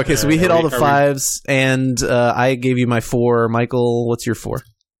right. Okay, so we hit all the 5s, and I gave you my 4. Michael, what's your 4?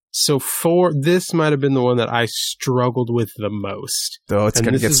 So 4, this might have been the one that I struggled with the most. Oh, it's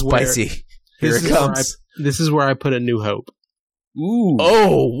going to get spicy. Here it comes. This is where I put A New Hope. Ooh.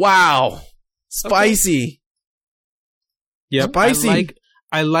 Oh, wow. Spicy. Okay. Yep. Spicy.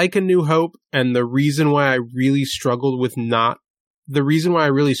 I like A New Hope, and the reason why I really struggled with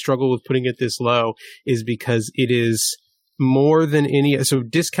putting it this low is because it is more than any, so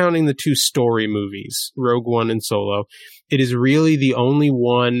discounting the 2 story movies, Rogue One and Solo, it is really the only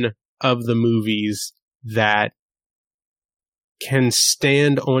one of the movies that can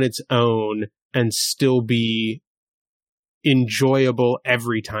stand on its own and still be enjoyable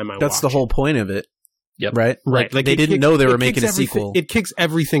every time I watch it. That's the whole point of it. Yep. Right? Right. Like they didn't know they were making a sequel. It kicks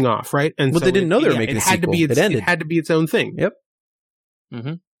everything off, right? And they didn't know they were making a sequel. It ended. It had to be its own thing. Yep.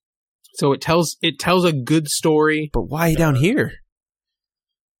 Mm-hmm. So it tells a good story. But why down here?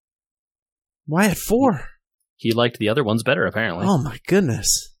 Why at 4? He liked the other ones better, apparently. Oh my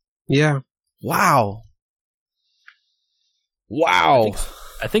goodness. Yeah. Wow.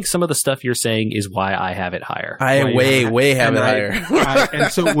 I think some of the stuff you're saying is why I have it higher. I way have it higher.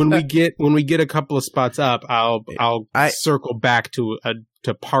 And so when we get a couple of spots up, I'll circle back to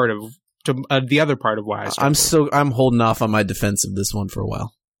part of the other part of why I struggled. I'm holding off on my defense of this one for a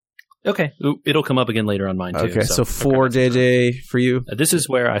while. Okay, it'll come up again later on mine too. Okay, so 4 JJ for you. This is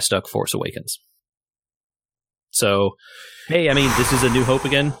where I stuck Force Awakens. So, hey, I mean, this is A New Hope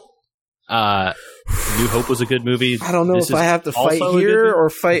again. New Hope was a good movie. I don't know if I have to fight here or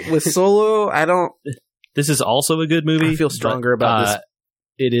fight with Solo. I don't. This is also a good movie. I feel stronger about this.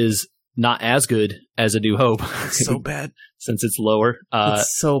 It is not as good as A New Hope. It's so bad. Since it's lower.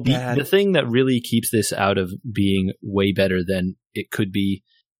 It's so bad. The thing that really keeps this out of being way better than it could be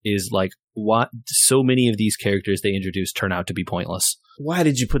is like what so many of these characters they introduce turn out to be pointless. Why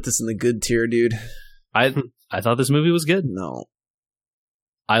did you put this in the good tier, dude? I thought this movie was good. No.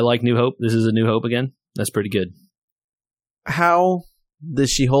 I like New Hope. This is A New Hope again. That's pretty good. How does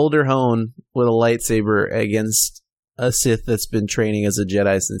she hold her own with a lightsaber against a Sith that's been training as a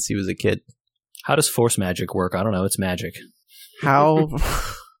Jedi since he was a kid? How does Force magic work? I don't know. It's magic. How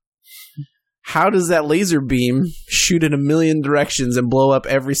does that laser beam shoot in a million directions and blow up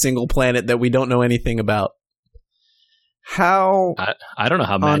every single planet that we don't know anything about? How? I don't know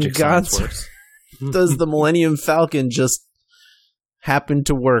how magic science works. Does the Millennium Falcon just happen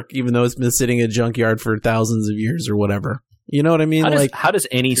to work, even though it's been sitting in a junkyard for thousands of years or whatever? You know what I mean? How does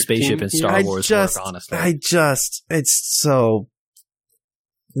any spaceship in Star Wars work, honestly? It's so...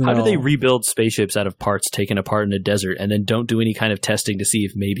 How do they rebuild spaceships out of parts taken apart in a desert and then don't do any kind of testing to see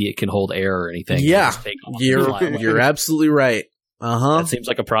if maybe it can hold air or anything? Yeah, you're absolutely right. That seems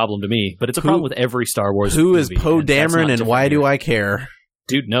like a problem to me, but it's a problem with every Star Wars movie. Who is Poe Dameron and why do I care?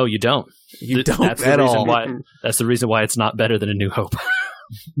 Dude, no, you don't. You don't at all. That's the reason why it's not better than A New Hope.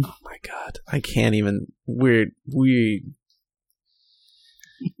 Oh my god. I can't even... We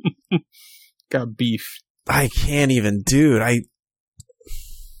got beef. I can't even, dude.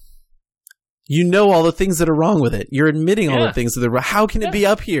 You know all the things that are wrong with it. You're admitting all the things that are wrong. How can it be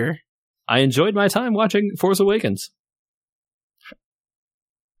up here? I enjoyed my time watching Force Awakens.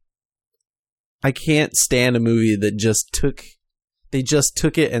 I can't stand a movie that just took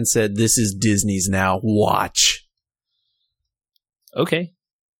it and said, this is Disney's now. Watch. Okay.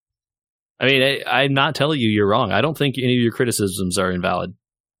 I mean, I'm not telling you you're wrong. I don't think any of your criticisms are invalid.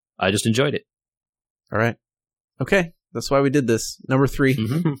 I just enjoyed it. All right. Okay. That's why we did this. Number 3.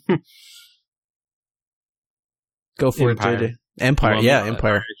 Mm-hmm. Go for Empire. it, JJ. Empire. Yeah,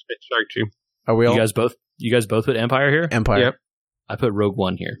 Empire. I sharked you. Are we all? You guys both put Empire here? Empire. Yep. I put Rogue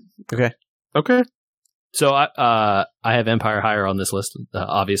One here. Okay. So I have Empire higher on this list,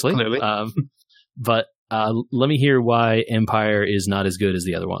 obviously. Clearly. But let me hear why Empire is not as good as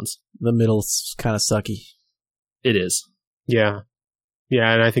the other ones. The middle's kind of sucky. It is. Yeah.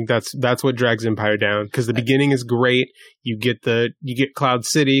 Yeah, and I think that's what drags Empire down, because the beginning is great. You get Cloud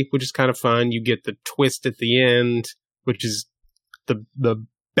City, which is kind of fun. You get the twist at the end, which is the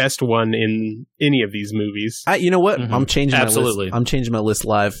best one in any of these movies. You know what? Mm-hmm. I'm changing Absolutely. my list. I'm changing my list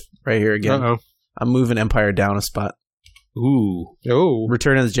live right here again. Uh-oh. I'm moving Empire down a spot. Ooh. Oh.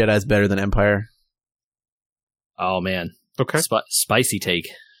 Return of the Jedi is better than Empire. Oh man. Okay. Spicy take.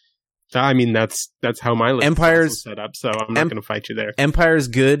 I mean, that's how my list Empire's is set up, so I'm not going to fight you there. Empire's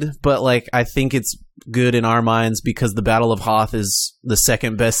good, but like I think it's good in our minds because the Battle of Hoth is the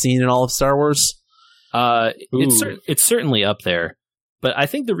second best scene in all of Star Wars. It's certainly up there, but I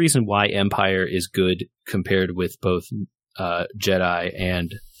think the reason why Empire is good compared with both Jedi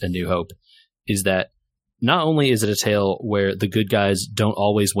and A New Hope is that not only is it a tale where the good guys don't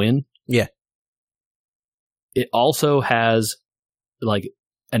always win, it also has like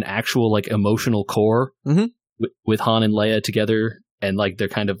an actual like emotional core with Han and Leia together, and like they're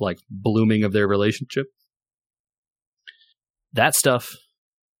kind of like blooming of their relationship. That stuff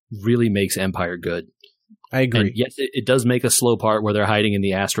really makes Empire good. I agree. And yes, it does make a slow part where they're hiding in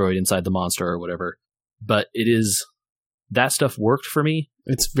the asteroid inside the monster or whatever, but that stuff worked for me.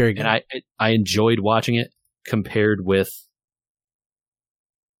 It's very good. And I enjoyed watching it compared with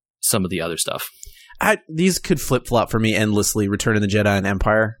some of the other stuff. These could flip-flop for me endlessly, Return of the Jedi and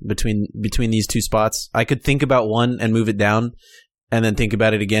Empire, between these two spots. I could think about one and move it down, and then think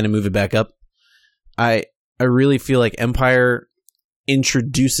about it again and move it back up. I really feel like Empire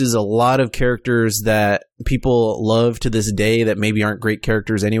introduces a lot of characters that people love to this day that maybe aren't great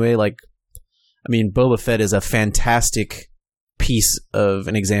characters anyway. Like, I mean, Boba Fett is a fantastic piece of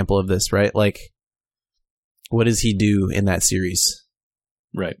an example of this, right? Like, what does he do in that series?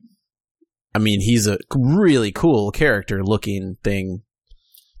 Right. I mean, he's a really cool character looking thing.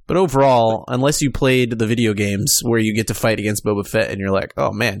 But overall, unless you played the video games where you get to fight against Boba Fett and you're like,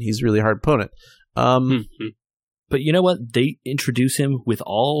 oh man, he's a really hard opponent. But you know what? They introduce him with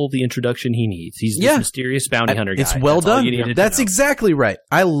all the introduction he needs. He's this mysterious bounty hunter guy. It's well done. That's exactly right.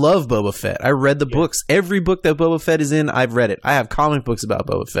 I love Boba Fett. I read the books. Every book that Boba Fett is in, I've read it. I have comic books about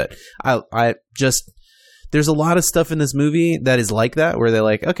Boba Fett. I just... There's a lot of stuff in this movie that is like that, where they're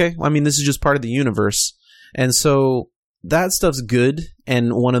like, okay, well, I mean, this is just part of the universe. And so that stuff's good.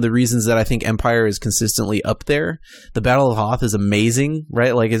 And one of the reasons that I think Empire is consistently up there, the Battle of Hoth is amazing,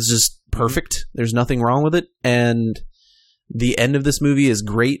 right? Like, it's just perfect. There's nothing wrong with it. And the end of this movie is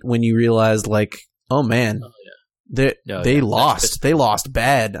great when you realize, like, oh man, they lost. They lost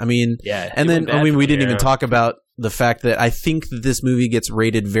bad. I mean, and then, I mean, we didn't even talk about the fact that I think that this movie gets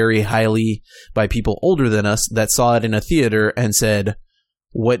rated very highly by people older than us that saw it in a theater and said,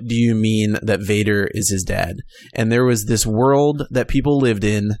 what do you mean that Vader is his dad? And there was this world that people lived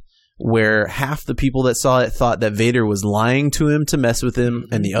in where half the people that saw it thought that Vader was lying to him to mess with him,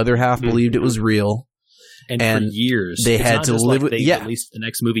 and the other half believed it was real. And for years, they had to live with. They released the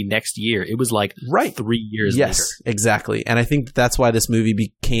next movie next year. It was like 3 years later. Yes, exactly. And I think that's why this movie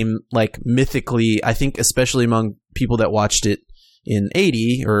became like mythically. I think especially among people that watched it in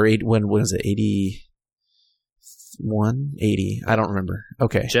 80 or 8. When was it? 81, 80. I don't remember.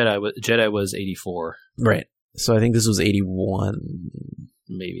 Okay, Jedi was 84. Right. So I think this was 81.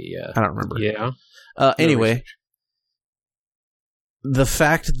 Maybe. Yeah. I don't remember. Yeah. Anyway. The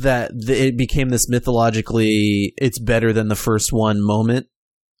fact that it became this mythologically it's better than the first one moment,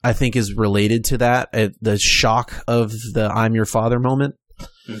 I think is related to that. The shock of the I'm your father moment,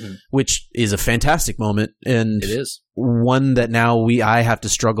 which is a fantastic moment. And it is one that now I have to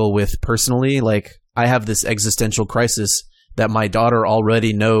struggle with personally. Like, I have this existential crisis that my daughter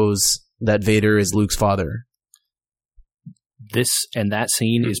already knows that Vader is Luke's father. This and that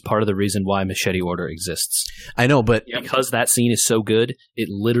scene is part of the reason why Machete Order exists. I know, but because that scene is so good, it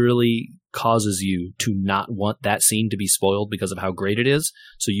literally causes you to not want that scene to be spoiled because of how great it is,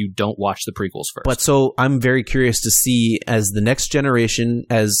 so you don't watch the prequels first. But so I'm very curious to see, as the next generation,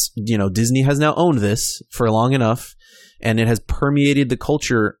 as you know, Disney has now owned this for long enough, and it has permeated the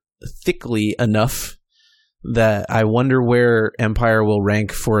culture thickly enough that I wonder where Empire will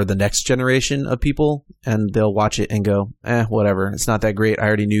rank for the next generation of people, and they'll watch it and go, whatever. It's not that great. I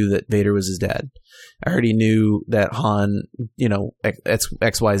already knew that Vader was his dad. I already knew that Han,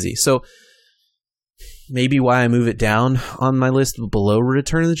 XYZ. So maybe why I move it down on my list below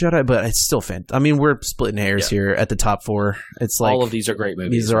Return of the Jedi, but it's still I mean, we're splitting hairs here at the top 4. It's like all of these are great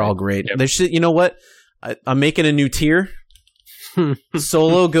movies. These are all great. Yep. You know what? I'm making a new tier.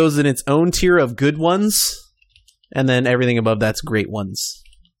 Solo goes in its own tier of good ones. And then everything above that's great ones.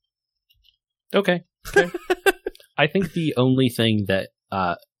 Okay. I think the only thing that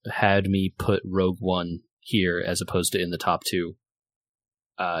had me put Rogue One here as opposed to in the top 2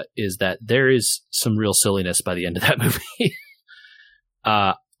 is that there is some real silliness by the end of that movie.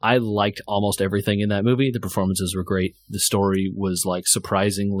 I liked almost everything in that movie. The performances were great. The story was like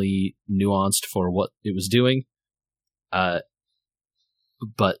surprisingly nuanced for what it was doing.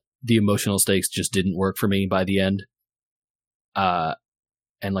 But the emotional stakes just didn't work for me by the end. And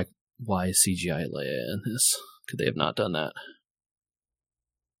like, why is CGI Leia in this? Could they have not done that?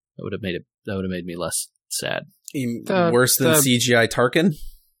 That would have made me less sad. Worse than CGI Tarkin?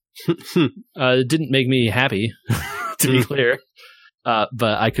 It didn't make me happy, to be clear.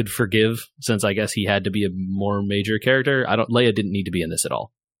 But I could forgive, since I guess he had to be a more major character. Leia didn't need to be in this at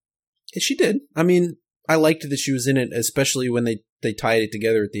all. She did. I mean, I liked that she was in it, especially when they tied it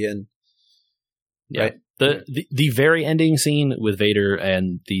together at the end. Yeah. Right? The very ending scene with Vader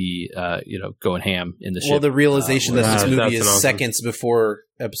and the going ham in the ship. Well, the realization that this movie is awesome. Seconds before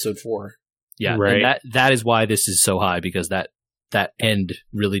Episode 4. Yeah, right. And that is why this is so high, because that end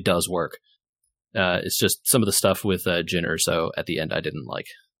really does work. It's just some of the stuff with Jyn Erso at the end I didn't like.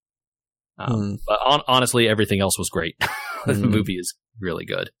 But honestly, everything else was great. The movie is really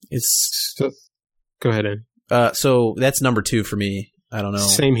good. Go ahead, Ed. So that's number 2 for me. I don't know.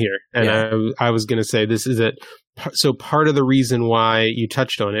 Same here. And I was going to say, this is it. So part of the reason why you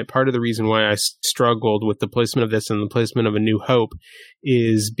touched on it, part of the reason why I struggled with the placement of this and the placement of A New Hope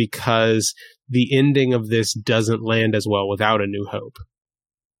is because the ending of this doesn't land as well without A New Hope.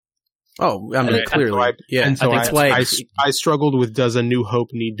 Oh, I mean, clearly. And so I struggled with, does A New Hope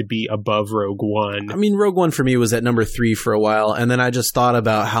need to be above Rogue One? I mean, Rogue One for me was at number 3 for a while, and then I just thought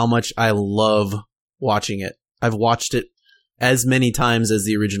about how much I love watching it. I've watched it as many times as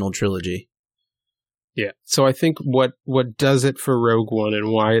the original trilogy. Yeah. So I think what does it for Rogue One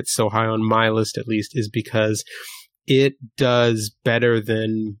and why it's so high on my list, at least, is because it does better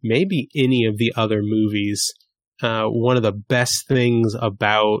than maybe any of the other movies. One of the best things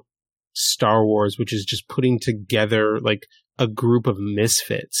about Star Wars, which is just putting together like a group of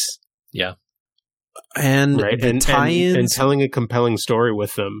misfits. Yeah. And right, the tie-ins and telling a compelling story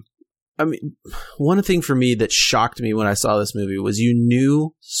with them. I mean, one thing for me that shocked me when I saw this movie was you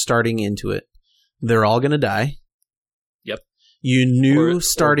knew starting into it, they're all going to die. Yep. You knew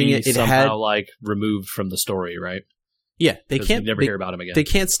starting it somehow had like removed from the story, right? Yeah, they can't never hear about him again. They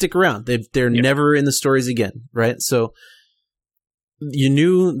can't stick around. They're never in the stories again, right? So you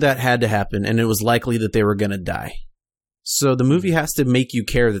knew that had to happen, and it was likely that they were going to die. So the movie has to make you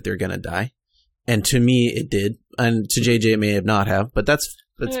care that they're going to die. And to me, it did. And to JJ, it may have not have, but that's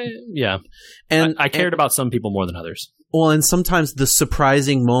yeah. And I cared about some people more than others. Well, and sometimes the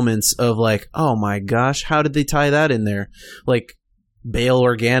surprising moments of like, oh my gosh, how did they tie that in there? Like Bail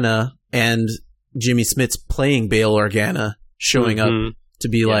Organa and Jimmy Smits playing Bail Organa showing up to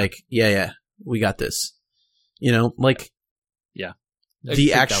be like, yeah, we got this. You know, like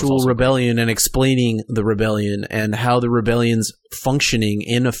the actual rebellion and explaining the rebellion and how the rebellion's functioning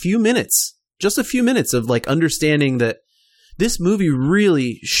in a few minutes. Just a few minutes of like understanding that this movie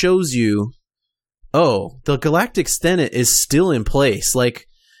really shows you, oh, the Galactic Senate is still in place. Like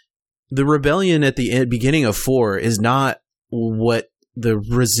the rebellion at the beginning of 4 is not what the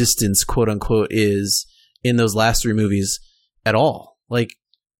resistance, quote unquote, is in those last 3 movies at all. Like,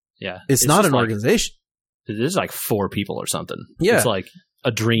 it's not an organization. It is like 4 people or something. Yeah. It's like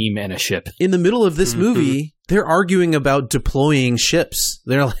a dream and a ship. In the middle of this movie, they're arguing about deploying ships.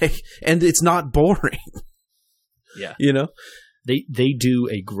 They're like, and it's not boring. Yeah. You know? They do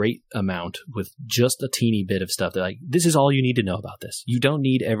a great amount with just a teeny bit of stuff. They're like, this is all you need to know about this. You don't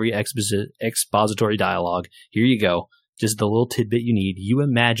need every expository dialogue. Here you go. Just the little tidbit you need. You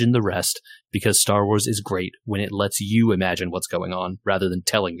imagine the rest, because Star Wars is great when it lets you imagine what's going on rather than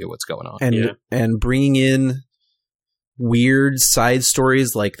telling you what's going on. And bringing in weird side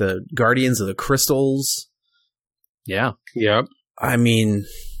stories like the Guardians of the Crystals. Yeah. Yep. I mean,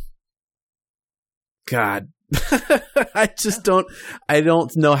 God, I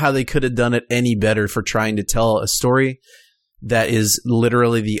don't know how they could have done it any better for trying to tell a story that is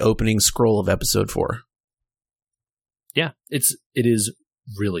literally the opening scroll of episode 4. Yeah, it is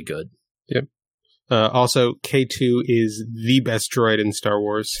really good. Yep. Also, K2 is the best droid in Star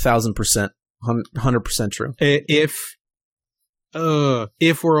Wars. 1,000%. 100% true. If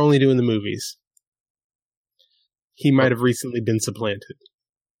we're only doing the movies, he might have recently been supplanted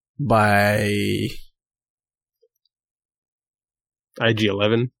by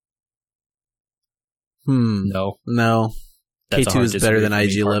IG-11. No. That's K2 is better than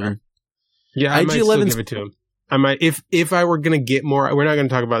IG-11. Yeah, I might still give it to him. I might, if I were going to get more, we're not going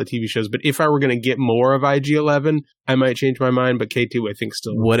to talk about the TV shows, but if I were going to get more of IG-11, I might change my mind, but K2 I think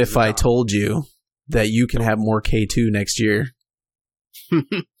still. What if I told you that you can have more K2 next year?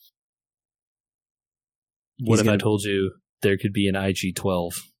 What if I told you there could be an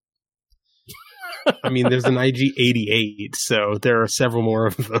IG-12? I mean, there's an IG-88, so there are several more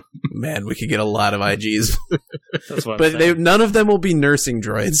of them. Man, we could get a lot of IGs. That's what but none of them will be nursing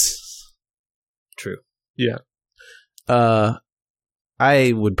droids. True. Yeah.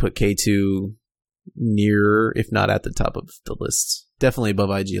 I would put K2 near, if not at the top of the list. Definitely above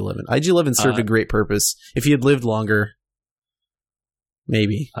IG-11. IG-11 served a great purpose. If he had lived longer,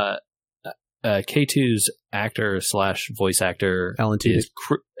 maybe. K2's actor / voice actor Alan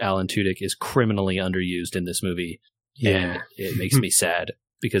Tudyk is criminally underused in this movie. Yeah. And it makes me sad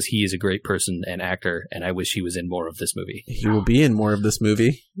because he is a great person and actor, and I wish he was in more of this movie. He will be in more of this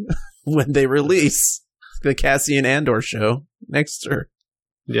movie when they release the Cassian Andor show next year.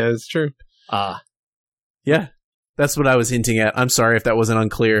 Yeah, it's true. Yeah, that's what I was hinting at. I'm sorry if that wasn't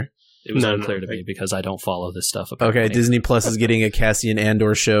unclear. It was unclear to me because I don't follow this stuff. Apparently. Okay, Disney Plus is getting a Cassian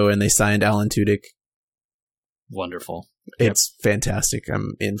Andor show, and they signed Alan Tudyk. Wonderful. It's fantastic.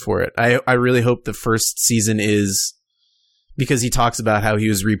 I'm in for it. I really hope the first season is, because he talks about how he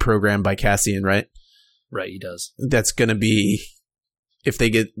was reprogrammed by Cassian, right? Right, he does. That's going to be, if they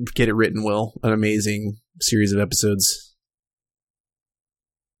get it written well, an amazing series of episodes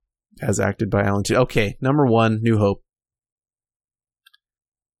as acted by Alan Tudyk. Okay, number 1, New Hope.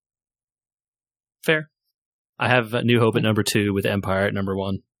 Fair. I have New Hope at number 2 with Empire at number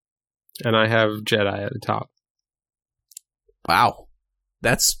 1. And I have Jedi at the top. Wow.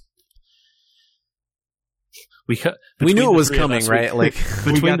 That's... We knew it was coming, right? Like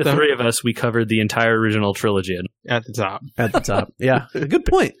between the 3 of us, we covered the entire original trilogy at the top. At the top, yeah. Good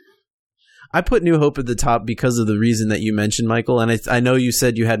point. I put New Hope at the top because of the reason that you mentioned, Michael, and I know you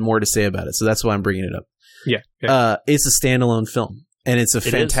said you had more to say about it, so that's why I'm bringing it up. Yeah. It's a standalone film, and it's a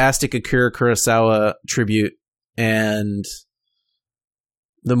fantastic Akira Kurosawa tribute, and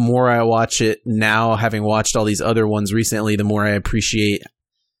the more I watch it now, having watched all these other ones recently, the more I appreciate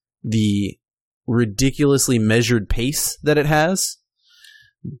the ridiculously measured pace that it has,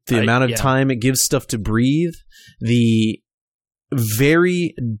 the amount of time it gives stuff to breathe, the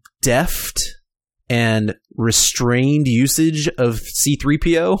very deft and restrained usage of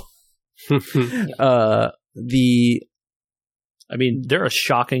C-3PO. There are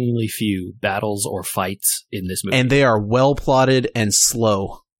shockingly few battles or fights in this movie. And they are well plotted and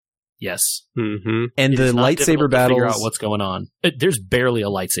slow. Yes. Mm-hmm. And the lightsaber battles... figure out what's going on. There's barely a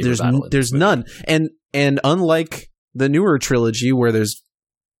lightsaber battle. There's none. And unlike the newer trilogy, where there's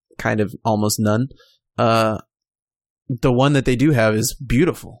kind of almost none, the one that they do have is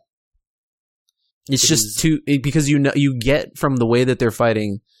beautiful. It's just because you get from the way that they're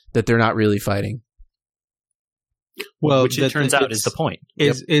fighting that they're not really fighting. Well, which it turns out is the point.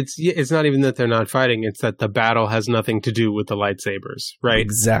 It's not even that they're not fighting; it's that the battle has nothing to do with the lightsabers, right?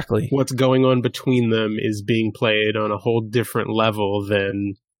 Exactly. What's going on between them is being played on a whole different level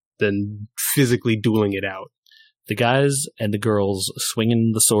than physically dueling it out. The guys and the girls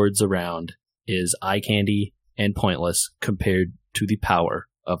swinging the swords around is eye candy and pointless compared to the power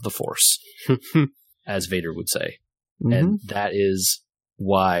of the Force, as Vader would say. Mm-hmm. And that is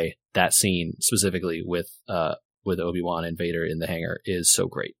why that scene specifically with Obi-Wan and Vader in the hangar is so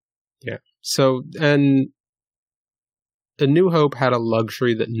great. Yeah. So, and A New Hope had a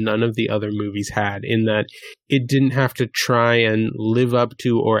luxury that none of the other movies had, in that it didn't have to try and live up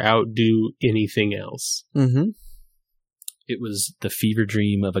to or outdo anything else. Mm-hmm. It was the fever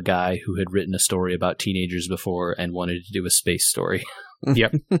dream of a guy who had written a story about teenagers before and wanted to do a space story.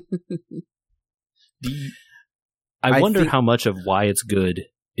 Yep. I wonder how much of why it's good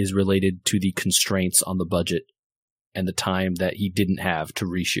is related to the constraints on the budget and the time that he didn't have to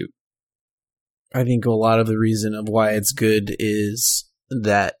reshoot. I think a lot of the reason of why it's good is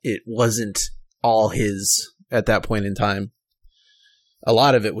that it wasn't all his at that point in time. A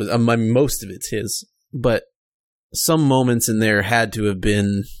lot of it was, most of it's his, but some moments in there had to have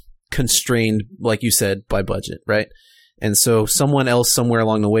been constrained, like you said, by budget, right? And so someone else somewhere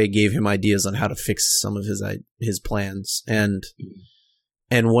along the way gave him ideas on how to fix some of his plans. And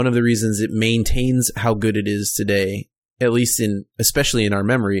one of the reasons it maintains how good it is today, at least especially in our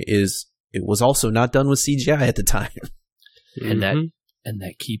memory, is it was also not done with CGI at the time. And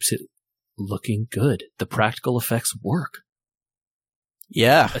that keeps it looking good. The practical effects work.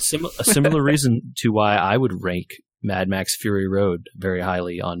 Yeah. A similar reason to why I would rank Mad Max Fury Road very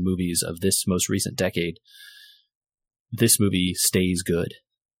highly on movies of this most recent decade. This movie stays good,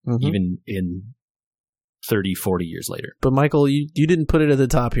 even in 30, 40 years later. But Michael, you didn't put it at the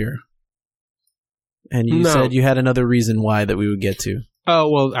top here. And you said you had another reason why that we would get to. Oh,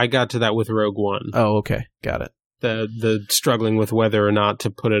 well, I got to that with Rogue One. Oh, okay. Got it. The struggling with whether or not to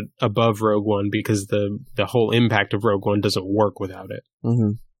put it above Rogue One, because the whole impact of Rogue One doesn't work without it.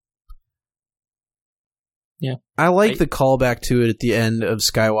 Mm-hmm. Yeah. I like the callback to it at the end of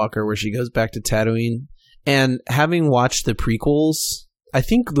Skywalker where she goes back to Tatooine. And having watched the prequels, I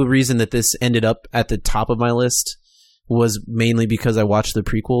think the reason that this ended up at the top of my list was mainly because I watched the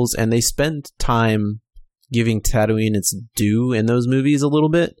prequels, and they spent time giving Tatooine its due in those movies a little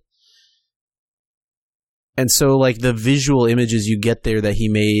bit. And so, like, the visual images you get there that he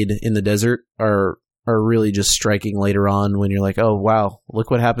made in the desert are really just striking later on when you're like, oh, wow,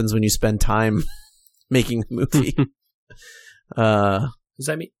 look what happens when you spend time making the movie. Because,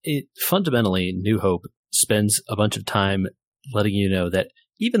 I mean, fundamentally, New Hope spends a bunch of time letting you know that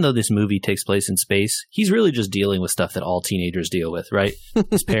even though this movie takes place in space, he's really just dealing with stuff that all teenagers deal with, right?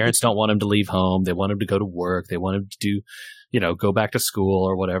 His parents don't want him to leave home. They want him to go to work. They want him to do, go back to school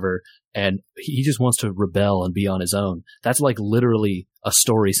or whatever. And he just wants to rebel and be on his own. That's like literally a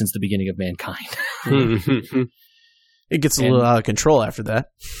story since the beginning of mankind. It gets a little out of control after that.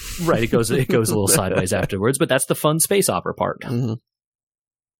 Right. It goes a little sideways afterwards, but that's the fun space opera part. Mm-hmm.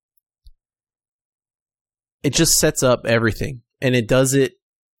 It just sets up everything, and it does it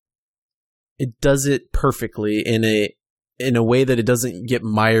perfectly in a way that it doesn't get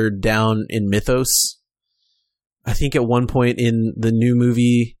mired down in mythos. I think at one point in the new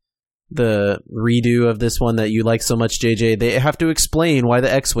movie, the redo of this one that you like so much, JJ, they have to explain why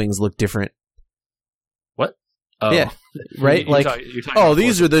the X-Wings look different. What? Oh. Yeah. Right? You're talking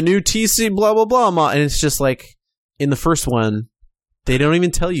these are the new TC blah, blah, blah. And it's just like, in the first one, they don't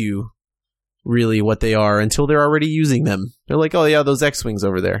even tell you really what they are until they're already using them. They're like, oh yeah, those X-Wings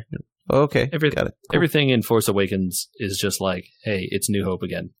over there. Oh, okay. Got it. Cool. Everything in Force Awakens is just like, hey, it's New Hope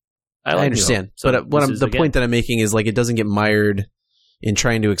again. I understand. So but the point that I'm making is, like, it doesn't get mired in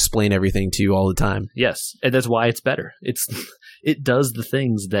trying to explain everything to you all the time. Yes. And that's why it's better. it does the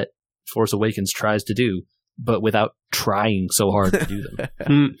things that Force Awakens tries to do, but without trying so hard to do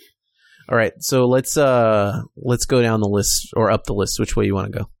them. All right, so let's go down the list or up the list. Which way you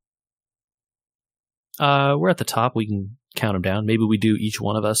want to go? We're at the top. We can count them down. Maybe we do each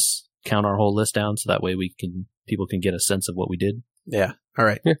one of us count our whole list down, so that way people can get a sense of what we did. Yeah. All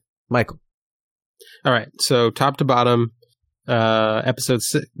right. Yeah. Michael. All right. So top to bottom, episode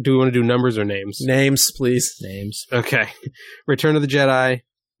 6. Do we want to do numbers or names? Names, please. Names. Okay. Return of the Jedi,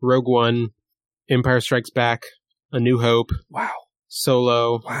 Rogue One, Empire Strikes Back, A New Hope. Wow.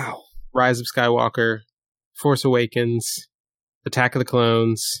 Solo. Wow. Rise of Skywalker, Force Awakens, Attack of the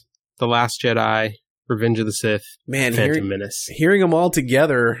Clones, The Last Jedi, Revenge of the Sith, Man, Phantom Menace. hearing them all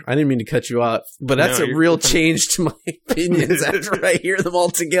together, I didn't mean to cut you off, but that's No, a real change to my opinions after I hear them all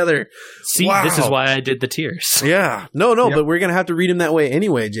together. See, Wow. This is why I did the tiers. Yeah. No, Yep. but we're going to have to read them that way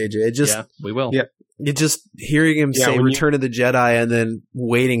anyway, JJ. It just, Yeah, we will. Yeah. it just hearing him Yeah, say when you- Return of the Jedi and then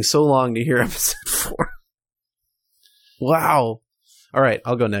waiting so long to hear episode 4. Wow. All right,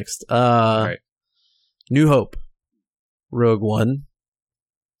 I'll go next. right. New Hope, Rogue One,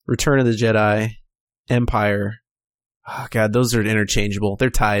 Return of the Jedi, Empire. Oh, God, those are interchangeable. They're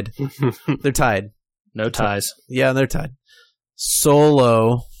tied. They're tied. No ties. Yeah, they're tied.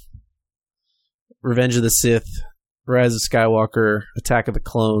 Solo, Revenge of the Sith, Rise of Skywalker, Attack of the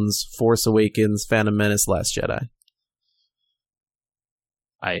Clones, Force Awakens, Phantom Menace, Last Jedi.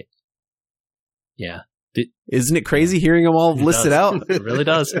 Yeah. Isn't it crazy hearing them all It listed does. out? It really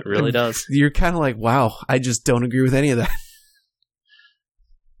does. It really does. You're kind of like, wow, I just don't agree with any of that.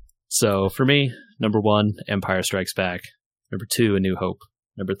 So for me, number 1, Empire Strikes Back. Number 2, A New Hope.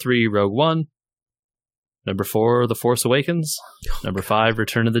 Number 3, Rogue One. Number 4, The Force Awakens. Number 5,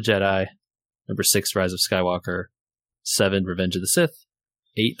 Return of the Jedi. Number 6, Rise of Skywalker. 7, Revenge of the Sith.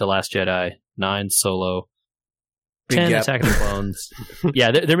 8, The Last Jedi. 9, Solo. Big 10, gap. Attack of the Clones.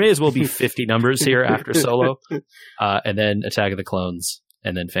 Yeah, there may as well be 50 numbers here after Solo. And then Attack of the Clones.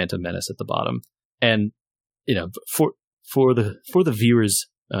 And then Phantom Menace at the bottom. And, for the viewers'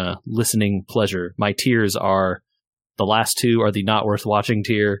 listening pleasure, my tiers are, the last 2 are the not worth watching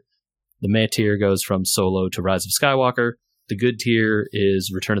tier. The meh tier goes from Solo to Rise of Skywalker. The good tier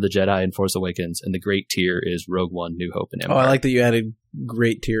is Return of the Jedi and Force Awakens. And the great tier is Rogue One, New Hope, and Oh, Empire. I like that you added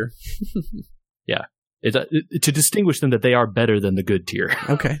great tier. To distinguish them that they are better than the good tier.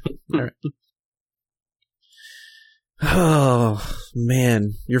 Okay. All right. Oh,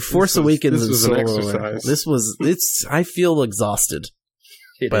 man. Your Force Awakens this and was an Solo. exercise. I feel exhausted.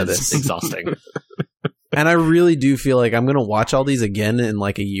 It By is this. exhausting. And I really do feel like I'm going to watch all these again in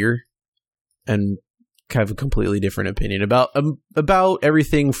like a year and have a completely different opinion about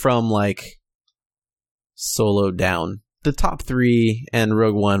everything from like Solo down. The top 3 and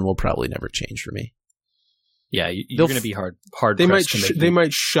Rogue One will probably never change for me. Yeah, you're They'll going to be hard. They might pressed to make they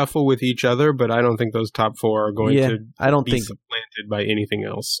might shuffle with each other, but I don't think those top 4 are going to I don't be think supplanted by anything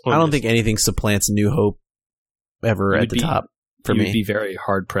else. I don't think anything supplants New Hope ever You at the would be- top for you me. would be very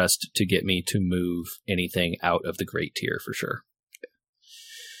hard pressed to get me to move anything out of the great tier for sure.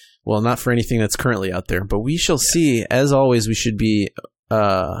 Well, not for anything that's currently out there, but we shall see. As always, we should be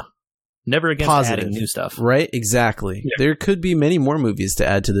Never against positive. adding new stuff. Right? Exactly. Yeah. There could be many more movies to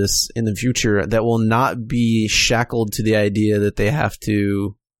add to this in the future that will not be shackled to the idea that they have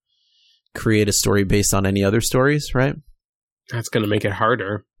to create a story based on any other stories, right? That's going to make it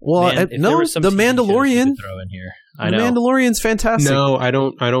harder. Well, Man, if there no, was some The TV shows you Mandalorian. could throw in here. I The know. Mandalorian's fantastic. No, I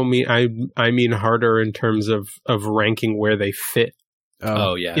don't mean I mean harder in terms of ranking where they fit.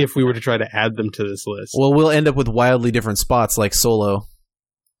 Oh yeah. If we were to try to add them to this list, Well, we'll end up with wildly different spots like Solo.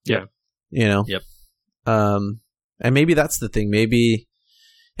 Yeah. You know? Yep. And maybe that's the thing. Maybe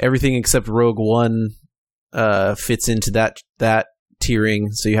everything except Rogue One fits into that tiering.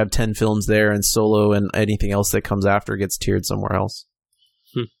 So you have 10 films there, and Solo and anything else that comes after gets tiered somewhere else.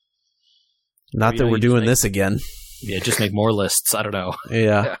 Not that Yeah, we're you doing just this again. Yeah, just make more lists. I don't know.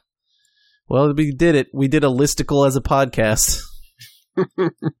 Yeah. Yeah. Well, we did it. We did a listicle as a podcast.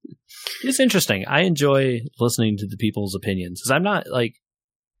 It's interesting. I enjoy listening to the people's opinions because I'm not like,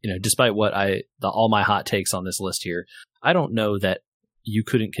 despite what all my hot takes on this list here, I don't know that you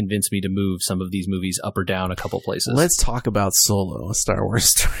couldn't convince me to move some of these movies up or down a couple places. Let's talk about Solo, a Star Wars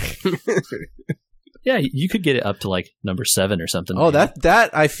story. Yeah, you could get it up to like number 7 or something. Oh, maybe.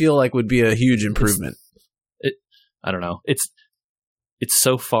 that I feel like would be a huge improvement. I don't know. It's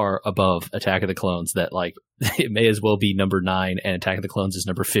so far above Attack of the Clones that like it may as well be number 9 and Attack of the Clones is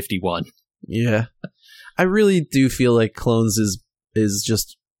number 51. Yeah. I really do feel like Clones is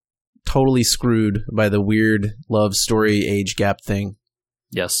just totally screwed by the weird love story age gap thing.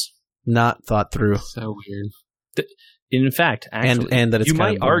 Yes. Not thought through. so weird. In fact, actually, and that it's you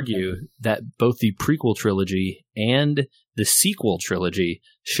kind might of argue that both the prequel trilogy and the sequel trilogy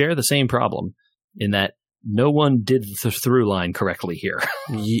share the same problem in that no one did the through line correctly here.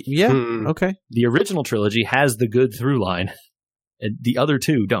 Yeah. Okay. The original trilogy has the good through line, and the other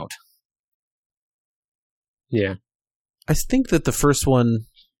two don't. Yeah. I think that the first one,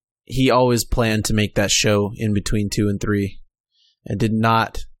 he always planned to make that show in between 2 and 3, and did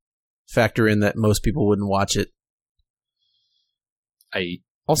not factor in that most people wouldn't watch it.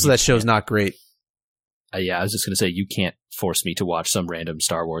 That show's not great. Yeah, I was just going to say, you can't force me to watch some random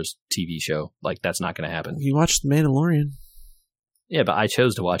Star Wars TV show. Like, that's not going to happen. You watched The Mandalorian. Yeah, but I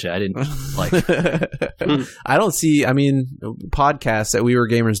chose to watch it. I didn't like it. I don't see, podcasts at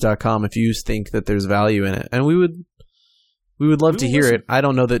wewergamers.com if you think that there's value in it. And we would love to hear it. I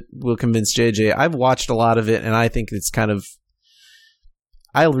don't know that we'll convince JJ. I've watched a lot of it, and I think it's kind of...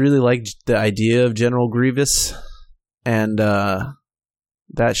 I really like the idea of General Grievous, and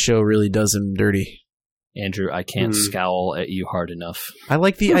that show really does him dirty. Andrew, I can't scowl at you hard enough. I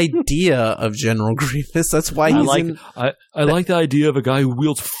like the idea of General Grievous. That's why he's I like the idea of a guy who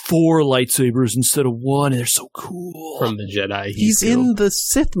wields 4 lightsabers instead of 1, and they're so cool. From the Jedi. He's in the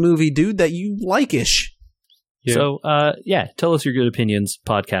Sith movie, dude, that you like-ish. Yeah. So, tell us your good opinions,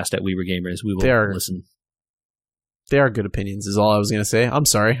 podcast at We Were Gamers. We will listen. They are good opinions, is all I was going to say. I'm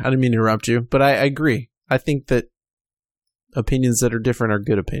sorry. I didn't mean to interrupt you, but I agree. I think that opinions that are different are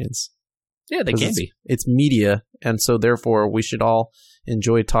good opinions. Yeah, they can be. It's media, and so therefore we should all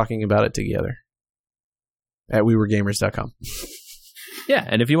enjoy talking about it together at wewergamers.com. Yeah,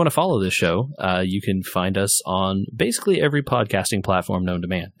 and if you want to follow this show, you can find us on basically every podcasting platform known to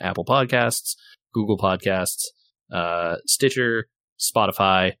man. Apple Podcasts, Google Podcasts, Stitcher,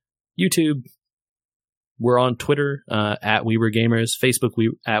 Spotify, YouTube. We're on Twitter at We Were Gamers, Facebook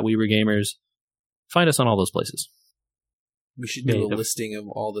at We Were Gamers. Find us on all those places. We should do a listing of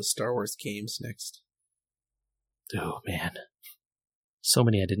all the Star Wars games next. Oh, man. So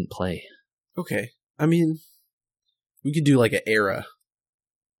many I didn't play. Okay. We could do like an era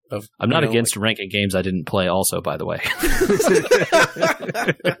of... I'm not against ranking games I didn't play also, by the way.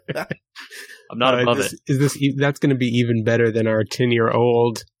 I'm not above it. That's going to be even better than our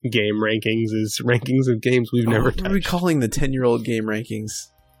 10-year-old game rankings, is rankings of games we've never touched. What are we calling the 10-year-old game rankings?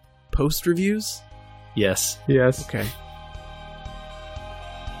 Post reviews? Yes. Yes. Okay.